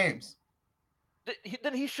 10 games.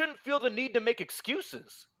 Then he shouldn't feel the need to make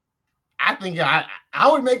excuses. I think I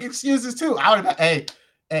would make excuses too. I would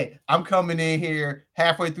hey, I'm coming in here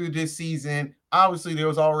halfway through this season. Obviously, there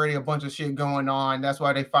was already a bunch of shit going on. That's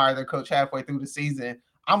why they fired their coach halfway through the season.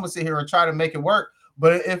 I'm gonna sit here and try to make it work.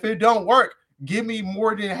 But if it don't work, give me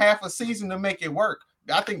more than half a season to make it work.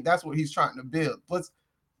 I think that's what he's trying to build.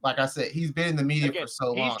 Like I said, he's been in the media for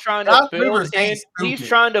so long. He's trying to build and he's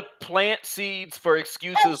trying to plant seeds for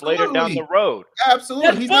excuses later down the road.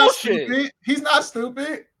 Absolutely. He's not stupid. He's not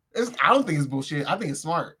stupid. I don't think it's bullshit. I think it's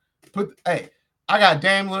smart. I got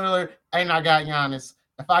Dame Lillard and I got Giannis.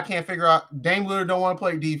 If I can't figure out Dame Lillard don't want to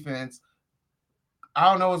play defense, I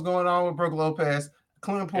don't know what's going on with Brook Lopez,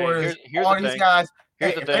 Clint Portis, all these guys.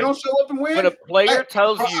 If they don't show up and win. When a player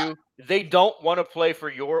tells you they don't want to play for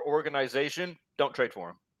your organization, don't trade for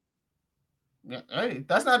him. Yeah, hey,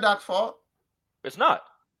 that's not Doc's fault. It's not.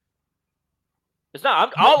 It's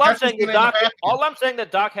not. All I'm saying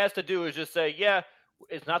that Doc has to do is just say, yeah,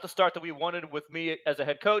 it's not the start that we wanted with me as a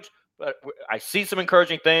head coach, but I see some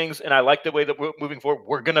encouraging things, and I like the way that we're moving forward.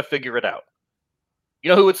 We're going to figure it out. You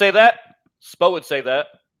know who would say that? Spo would say that.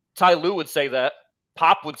 Ty Lue would say that.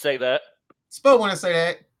 Pop would say that. Spo wouldn't say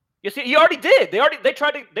that. You see, he already did. They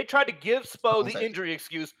tried to give Spo the injury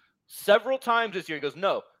excuse several times this year. He goes,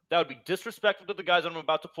 no, that would be disrespectful to the guys I'm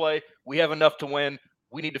about to play. We have enough to win.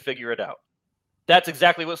 We need to figure it out. That's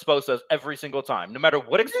exactly what Spo says every single time. No matter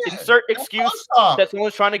what insert excuse that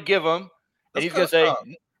someone's trying to give him, and he's going to say,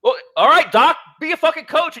 well, all right, Doc, be a fucking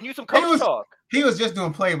coach and use some coach talk. He was just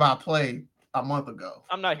doing play-by-play a month ago.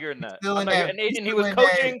 I'm not hearing that. And he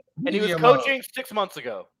was coaching 6 months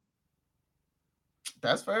ago.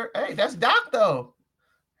 That's fair. Hey, that's Doc though.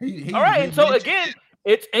 All right, and so again,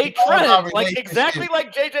 it's a trend. Like exactly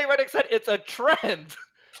like JJ Redick said, it's a trend.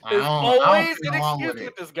 There's always an excuse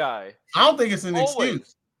with this guy. I don't think it's an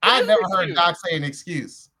excuse. I've never heard Doc say an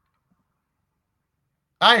excuse.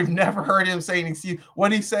 I've never heard him say an excuse.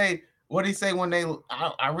 What he say when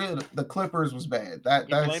the Clippers was bad. That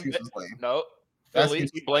excuse was lame. No, Philly.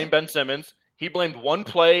 He blamed Ben Simmons. He blamed one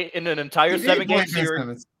play in an entire 7-game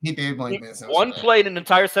series. He did blame Ben Simmons. One play in an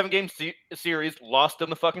entire 7-game series, lost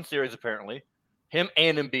in the fucking series, apparently. Him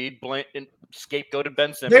and Embiid scapegoated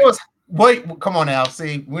Ben Simmons. Come on now.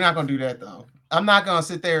 See, we're not going to do that, though. I'm not going to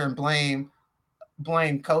sit there and blame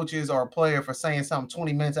coaches or a player for saying something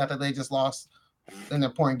 20 minutes after they just lost an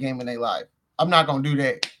important game in their life. I'm not going to do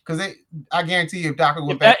that because I guarantee you if Doc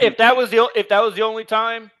went back. If that was the only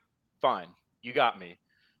time, fine. You got me.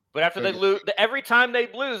 But after they lose, every time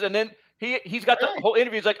they lose, and then he's got the whole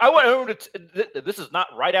interview. He's like, I want everyone to. This is not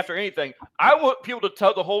right after anything. I want people to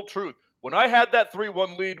tell the whole truth. when I had that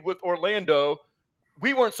 3-1 lead with Orlando,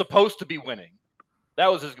 we weren't supposed to be winning.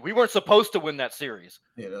 We weren't supposed to win that series.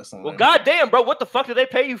 Yeah, that's well, goddamn, bro, what the fuck did they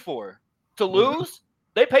pay you for? To lose?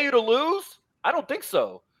 They pay you to lose? I don't think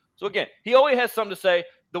so. So again, he always has something to say.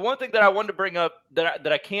 The one thing that I wanted to bring up that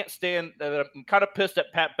I can't stand, that I'm kind of pissed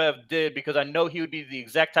that Pat Bev did, because I know he would be the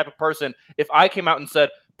exact type of person, if I came out and said,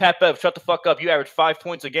 Pat Bev, shut the fuck up, you average 5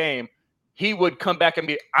 points a game, he would come back and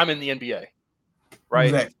be, I'm in the NBA. Right?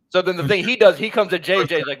 Exactly. So then the thing he does, he comes at JJ,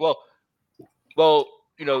 he's like, well,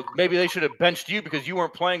 you know, maybe they should have benched you because you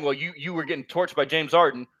weren't playing well. You were getting torched by James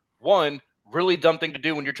Harden. One, really dumb thing to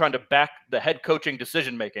do when you're trying to back the head coaching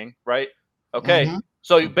decision-making, right? Okay.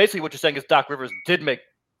 So basically what you're saying is Doc Rivers did make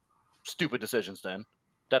stupid decisions then.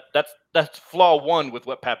 That's flaw one with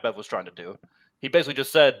what Pat Bev was trying to do. He basically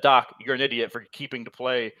just said, Doc, you're an idiot for keeping to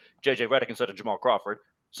play JJ Redick instead of Jamal Crawford.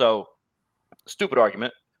 So, stupid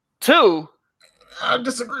argument. Two, I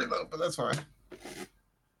disagree though, but that's fine.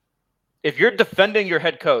 If you're defending your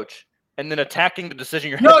head coach and then attacking the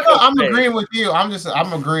decision I'm agreeing with you. I'm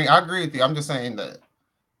agreeing. I agree with you. I'm just saying that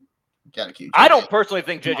you gotta keep. I don't personally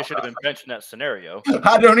think JJ should have been benched in that scenario.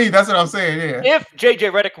 I don't either. That's what I'm saying. Yeah. If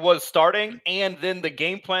JJ Redick was starting and then the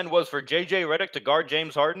game plan was for JJ Redick to guard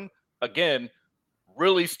James Harden, again,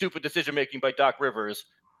 really stupid decision making by Doc Rivers.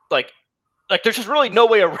 Like there's just really no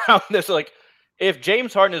way around this. Like, if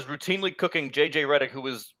James Harden is routinely cooking JJ Redick, who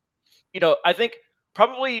is, I think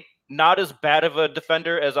probably not as bad of a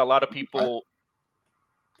defender as a lot of people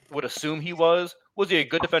would assume he was. Was he a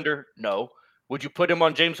good defender? No. Would you put him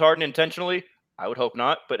on James Harden intentionally? I would hope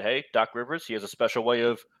not. But hey, Doc Rivers, he has a special way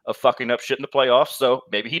of fucking up shit in the playoffs, so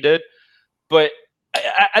maybe he did. But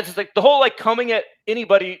I just like the whole coming at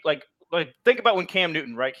anybody like think about when Cam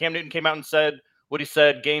Newton, right? Cam Newton came out and said what he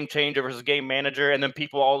said, game changer versus game manager, and then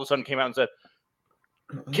people all of a sudden came out and said,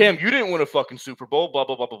 Cam, you didn't win a fucking Super Bowl, blah,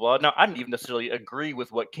 blah, blah, blah, blah. Now, I didn't even necessarily agree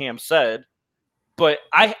with what Cam said, but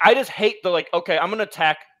I just hate the, okay, I'm going to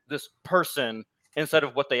attack this person instead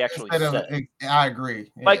of what they actually said. I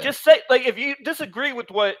agree. Yeah. Just say, if you disagree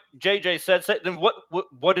with what JJ said, then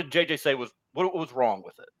what did JJ say what was wrong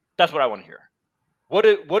with it? That's what I want to hear. What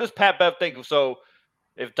does Pat Bev think? So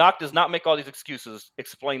if Doc does not make all these excuses,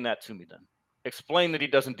 explain that to me then. Explain that he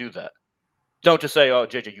doesn't do that. Don't just say, oh,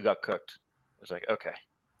 JJ, you got cooked. It's like, okay.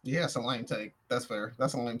 Yeah, it's a lame take. That's fair.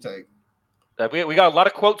 That's a lame take. We got a lot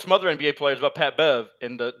of quotes from other NBA players about Pat Bev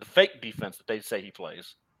and the fake defense that they say he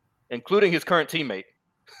plays, including his current temmate.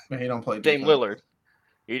 Man, he don't play Dame Lillard.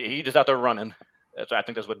 He just out there running. I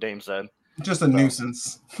think that's what Dame said. Just a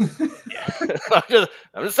nuisance. Yeah.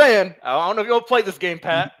 I'm just saying. I don't know if you'll play this game,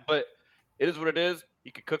 Pat, but it is what it is.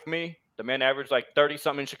 He could cook me. The man averaged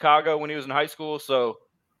 30-something in Chicago when he was in high school, so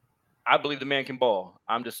I believe the man can ball.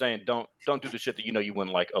 I'm just saying, don't do the shit that you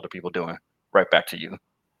wouldn't like other people doing. Right back to you.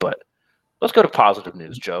 But let's go to positive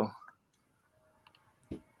news, Joe.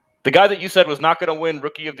 The guy that you said was not going to win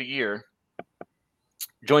Rookie of the Year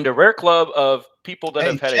joined a rare club of people that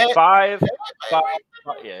have had a five.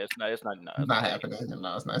 Yeah, it's not happening.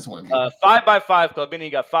 No, it's not. It's 5x5 club. Meaning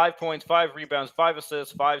he got 5 points, 5 rebounds, 5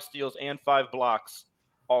 assists, 5 steals, and 5 blocks,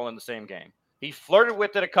 all in the same game. He flirted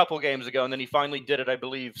with it a couple games ago, and then he finally did it, I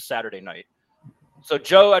believe, Saturday night. So,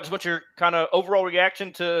 Joe, I just want your kind of overall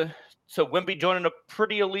reaction to Wemby joining a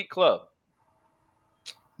pretty elite club.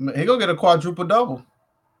 He gonna get a quadruple double.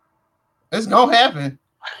 It's gonna happen.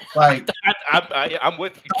 I'm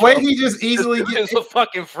with you. The way he just easily gets a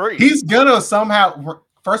fucking free. He's gonna somehow.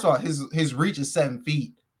 First of all, his reach is 7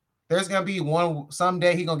 feet. There's gonna be one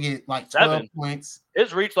someday he gonna get 12 points.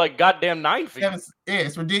 His reach goddamn 9 feet. Yeah,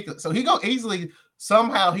 it's ridiculous. So he gonna easily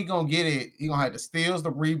somehow he gonna get it. He gonna have the steals,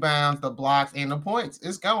 the rebounds, the blocks, and the points.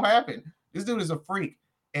 It's gonna happen. This dude is a freak,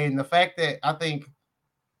 and the fact that I think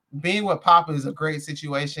being with Papa is a great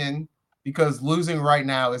situation because losing right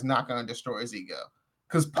now is not gonna destroy his ego.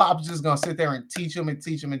 Because Pop's just gonna sit there and teach him and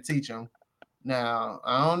teach him and teach him. Now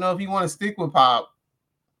I don't know if you want to stick with Pop,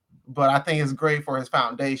 but I think it's great for his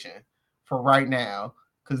foundation for right now.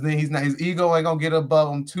 Because then his ego ain't gonna get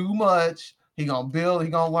above him too much. He gonna build, he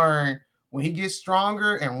gonna learn. When he gets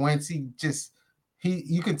stronger and once you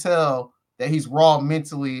can tell that he's raw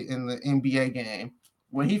mentally in the NBA game.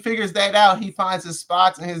 When he figures that out, he finds his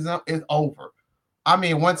spots and it's over. I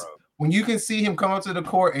mean, when you can see him come up to the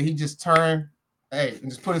court and he just turn, and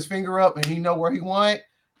just put his finger up and he know where he want,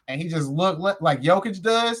 and he just look like Jokic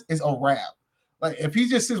does, it's a wrap. If he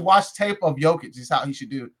just watch tape of Jokic, is how he should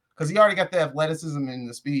do it. Because he already got the athleticism and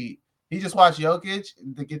the speed. He just watched Jokic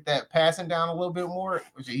to get that passing down a little bit more,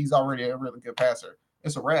 which he's already a really good passer.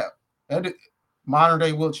 It's a wrap. Modern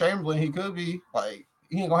day Wilt Chamberlain, he could be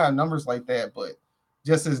he ain't gonna have numbers like that, but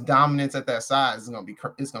just his dominance at that size is gonna be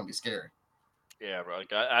scary. Yeah, bro.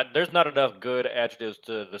 Like, there's not enough good adjectives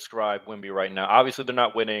to describe Wemby right now. Obviously, they're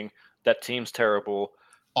not winning. That team's terrible.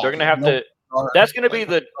 They're gonna have to. That's gonna be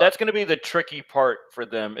the tricky part for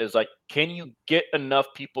them. Is like, can you get enough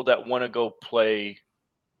people that want to go play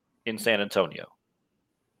in San Antonio?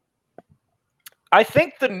 I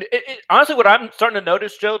think honestly, what I'm starting to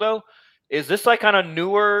notice, Joe, though, is this like kind of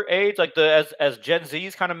newer age, like as Gen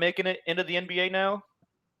Z's kind of making it into the NBA now.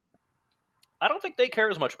 I don't think they care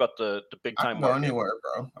as much about the big time. I can go anywhere,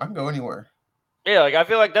 bro. I can go anywhere. Yeah, like I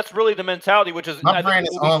feel like that's really the mentality, which is my brand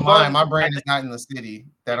is online. My brand is not in the city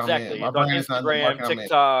that I'm in. My brand is not Instagram,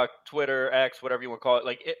 TikTok, Twitter, X, whatever you want to call it.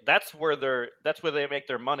 Like that's where they make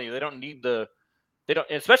their money. They don't need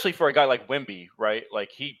especially for a guy like Wemby, right?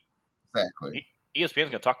 Like ESPN's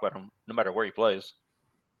gonna talk about him no matter where he plays.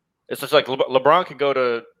 It's just like LeBron could go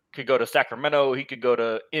to Sacramento, he could go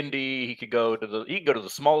to Indy, he could go to the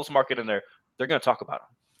smallest market in there. They're gonna talk about him,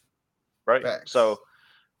 right? Facts. So,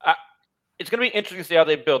 it's gonna be interesting to see how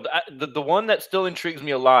they build. The one that still intrigues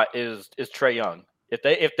me a lot is Trae Young.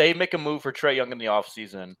 If they make a move for Trae Young in the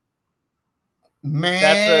offseason,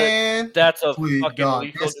 man, that's a fucking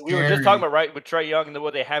lethal. We were just talking about with Trae Young and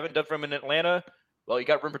what they haven't done for him in Atlanta. Well, you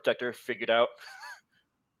got rim protector figured out.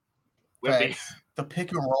 The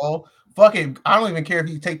pick and roll. Fuck it. I don't even care if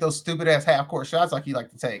you take those stupid ass half court shots like you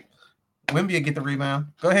like to take. Wemby will get the rebound.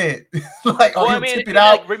 Go ahead. tip it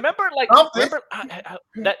out. Remember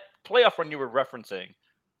that playoff run you were referencing.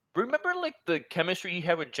 Remember like the chemistry he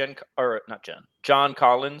had with John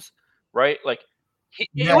Collins, right? Like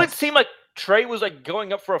it would seem like Trae was like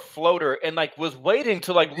going up for a floater and like was waiting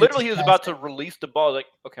to like literally he was about to release the ball. Like,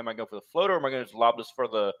 okay, am I going for the floater or am I going to just lob this for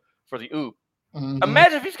the oop? Mm-hmm.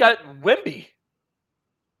 Imagine if he's got Wemby.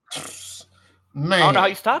 Man, I don't know how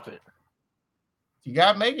you stop it. You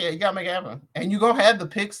gotta make it. You gotta make it happen, and you gonna have the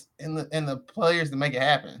picks and the players to make it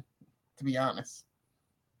happen. To be honest,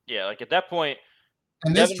 yeah. Like at that point,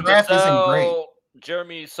 and this draft isn't great.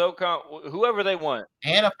 Jeremy Socon, whoever they want,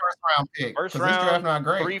 and a first round pick. First round, this draft not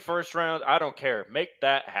great. 3 first rounds. I don't care. Make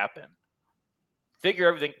that happen. Figure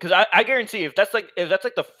everything because I guarantee if that's like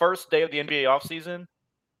the first day of the NBA offseason,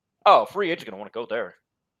 free agent's gonna want to go there.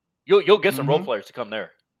 You'll get some role players to come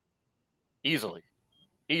there. Easily.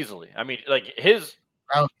 I mean, like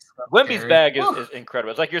Wemby's bag is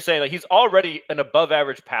incredible. It's like you're saying, like he's already an above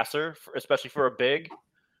average passer, especially for a big.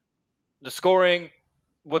 The scoring,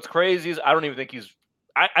 what's crazy is I don't even think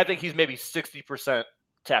I think he's maybe 60%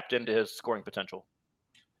 tapped into his scoring potential.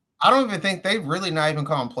 I don't even think they really not even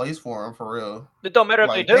calling plays for him for real. It don't matter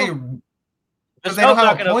if they do. Because they don't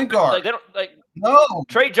have a point guard. Like, they don't like. No,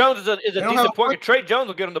 Trey Jones is a decent point guard. Trey Jones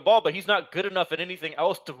will get him the ball, but he's not good enough at anything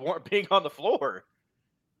else to warrant being on the floor.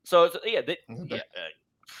 So they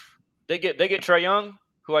get Trae Young,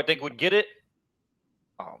 who I think would get it.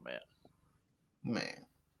 Oh man,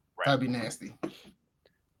 that'd be nasty.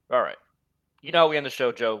 All right, you know how we end the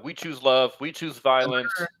show, Joe. We choose love. We choose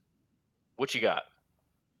violence. What you got?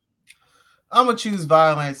 I'm going to choose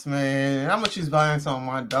violence, man. I'm going to choose violence on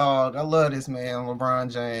my dog. I love this man,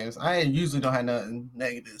 LeBron James. I usually don't have nothing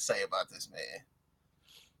negative to say about this man.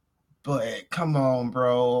 But come on,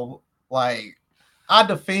 bro. Like, I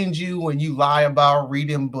defend you when you lie about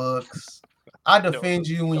reading books. I defend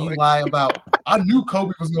you when you lie about, I knew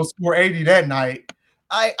Kobe was going to score 80 that night.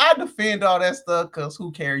 I defend all that stuff because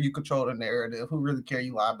who cares? You control the narrative. Who really care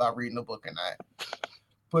you lie about reading a book or not?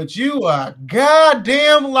 But you a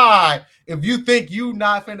goddamn lie if you think you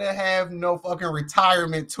not finna have no fucking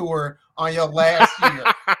retirement tour on your last year.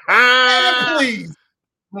 Man, please.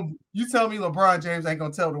 You tell me LeBron James ain't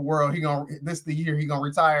gonna tell the world this is the year he gonna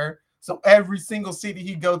retire. So every single city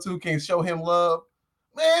he go to can show him love.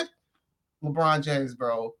 Man, LeBron James,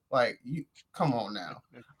 bro. Like, you come on now.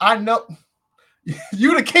 I know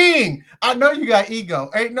you the king. I know you got ego.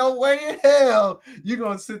 Ain't no way in hell you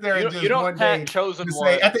gonna sit there and just one day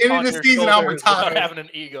say at the end of the season I'm retired. Having an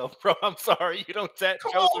ego, bro. I'm sorry. You don't tat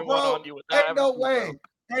chosen one on you without Ain't no way.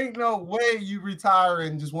 Ain't no way you retire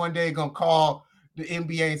and just one day gonna call the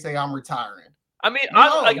NBA and say I'm retiring. I mean,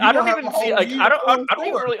 I don't even see. Like, I don't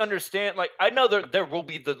even really understand. Like, I know there will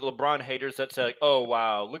be the LeBron haters that say, like, "Oh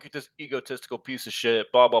wow, look at this egotistical piece of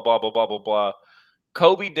shit." Blah blah blah blah blah blah blah.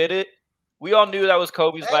 Kobe did it. We all knew that was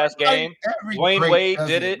Kobe's last game. Dwayne Wade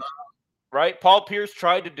did it, right? Paul Pierce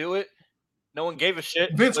tried to do it. No one gave a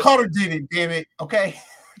shit. Vince Carter did it. Damn it. Okay.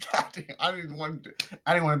 God damn, I didn't want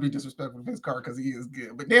to be disrespectful to Vince Carter because he is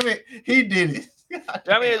good, but damn it, he did it.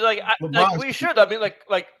 I mean, it's like we should. I mean,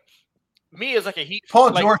 like me as like a Heat.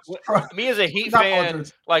 Me as a Heat fan,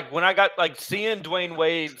 like when I got like seeing Dwayne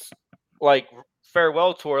Wade's like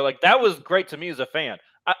farewell tour, like that was great to me as a fan.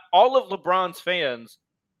 All of LeBron's fans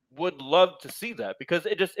would love to see that because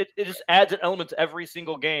it just adds an element to every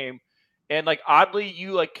single game. And like oddly,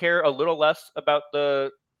 you like care a little less about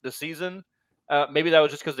the season. Maybe that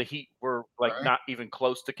was just because the Heat were like not even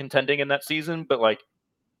close to contending in that season. But like,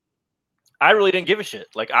 I really didn't give a shit.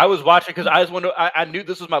 Like I was watching because I knew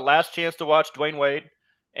this was my last chance to watch Dwayne Wade,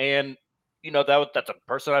 and you know that's a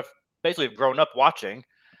person I've basically grown up watching.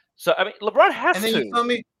 So I mean, LeBron has and then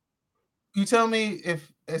to. You tell me if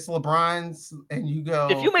it's LeBron's and you go.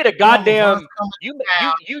 If you made a goddamn, you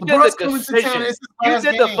did the decision. You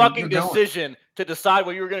did the fucking decision to decide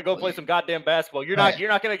when you were going to go play some goddamn basketball. You're not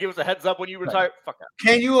going to give us a heads up when you retire. Right. Fuck out.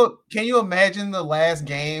 Can you imagine the last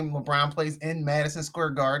game LeBron plays in Madison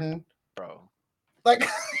Square Garden, bro? Like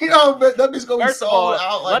that bitch gonna be sold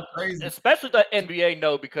out like crazy. Especially the NBA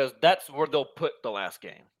know because that's where they'll put the last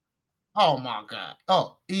game. Oh my god!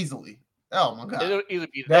 Oh, easily. Oh my god! It'll either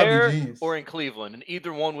be there or in Cleveland, and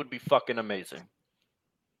either one would be fucking amazing.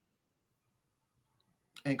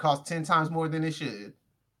 And cost 10 times more than it should.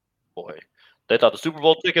 Boy, they thought the Super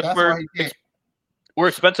Bowl tickets were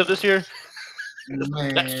expensive this year.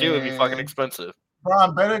 Next year would be fucking expensive.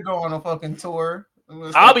 Bron better go on a fucking tour.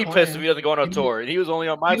 I'll be pissed if he doesn't go on a tour. And he was only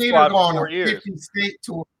on my squad for 4 years. 50-state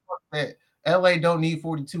tour. Fuck that. LA don't need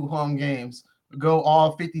 42 home games. Go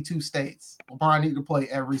all 52 states. LeBron need to play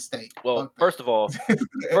every state. Well, first of all, he's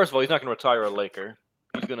not going to retire a Laker.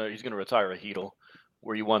 He's gonna retire a Heatle,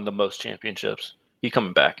 where he won the most championships. He's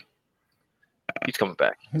coming back. He's coming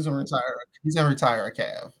back. He's gonna retire. He's gonna retire a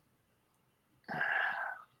Cav.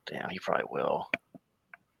 Damn, he probably will.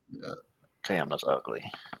 Yeah. Damn, that's ugly.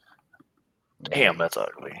 Damn, that's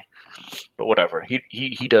ugly. But whatever.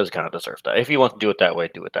 He does kind of deserve that. If he wants to do it that way,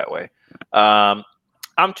 do it that way. I'm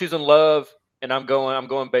choosing love. And I'm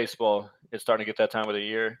going baseball. It's starting to get that time of the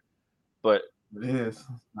year, but it is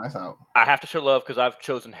nice out. I have to show love because I've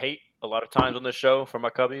chosen hate a lot of times on this show for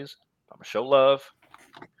my Cubbies. I'm gonna show love.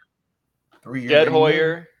 3 years. Jed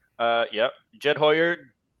Hoyer, Jed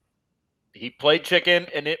Hoyer. He played chicken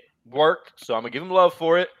and it worked, so I'm gonna give him love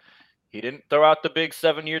for it. He didn't throw out the big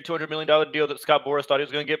 7-year, $200 million deal that Scott Boras thought he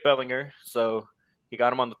was gonna get Bellinger, so he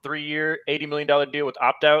got him on the 3-year, $80 million deal with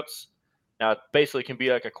opt-outs. Now, it basically can be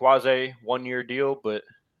like a quasi 1-year deal, but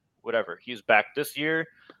whatever. He's back this year.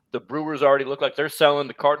 The Brewers already look like they're selling.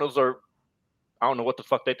 The Cardinals I don't know what the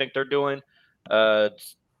fuck they think they're doing.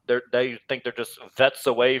 They think they're just vets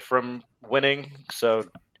away from winning. So,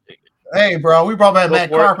 hey, bro, we brought back Matt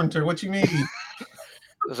Carpenter. What you mean?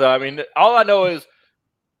 So, I mean, all I know is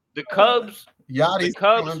the Cubs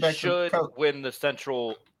should win the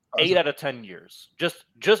Central 8 out of 10 years.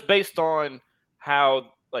 Just based on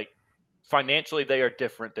how, like, financially, they are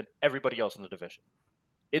different than everybody else in the division.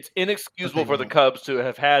 It's inexcusable for the Cubs to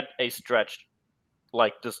have had a stretch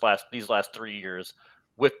like these last 3 years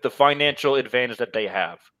with the financial advantage that they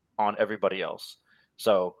have on everybody else.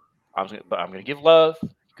 So I'm going to give love.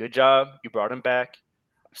 Good job. You brought him back.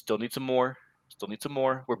 Still need some more.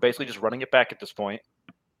 We're basically just running it back at this point.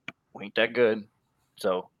 We ain't that good.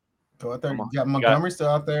 So go out there. You got Montgomery still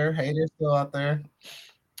out there. Hader still out there.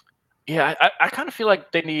 Yeah, I kind of feel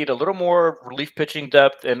like they need a little more relief pitching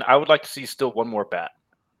depth, and I would like to see still one more bat.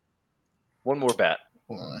 Well,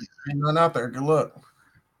 ain't none out there. Good luck.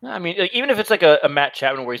 I mean, even if it's like a Matt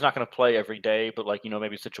Chapman where he's not going to play every day, but like,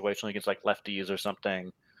 maybe situationally against like lefties or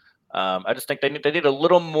something. I just think they need a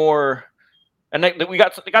little more. And they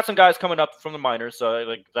got some guys coming up from the minors, so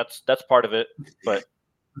like that's part of it. But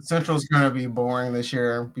the Central's going to be boring this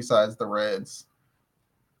year. Besides the Reds.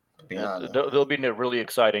 They'll be a really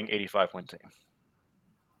exciting 85-win team.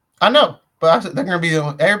 I know, but they're going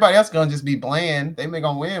to be everybody else going to just be bland. They may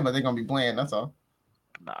going to win, but they're going to be bland. That's all.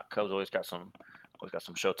 Nah, Cubs always got some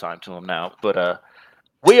showtime to them now. But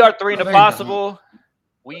we are 3 and possible.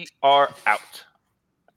 We are out.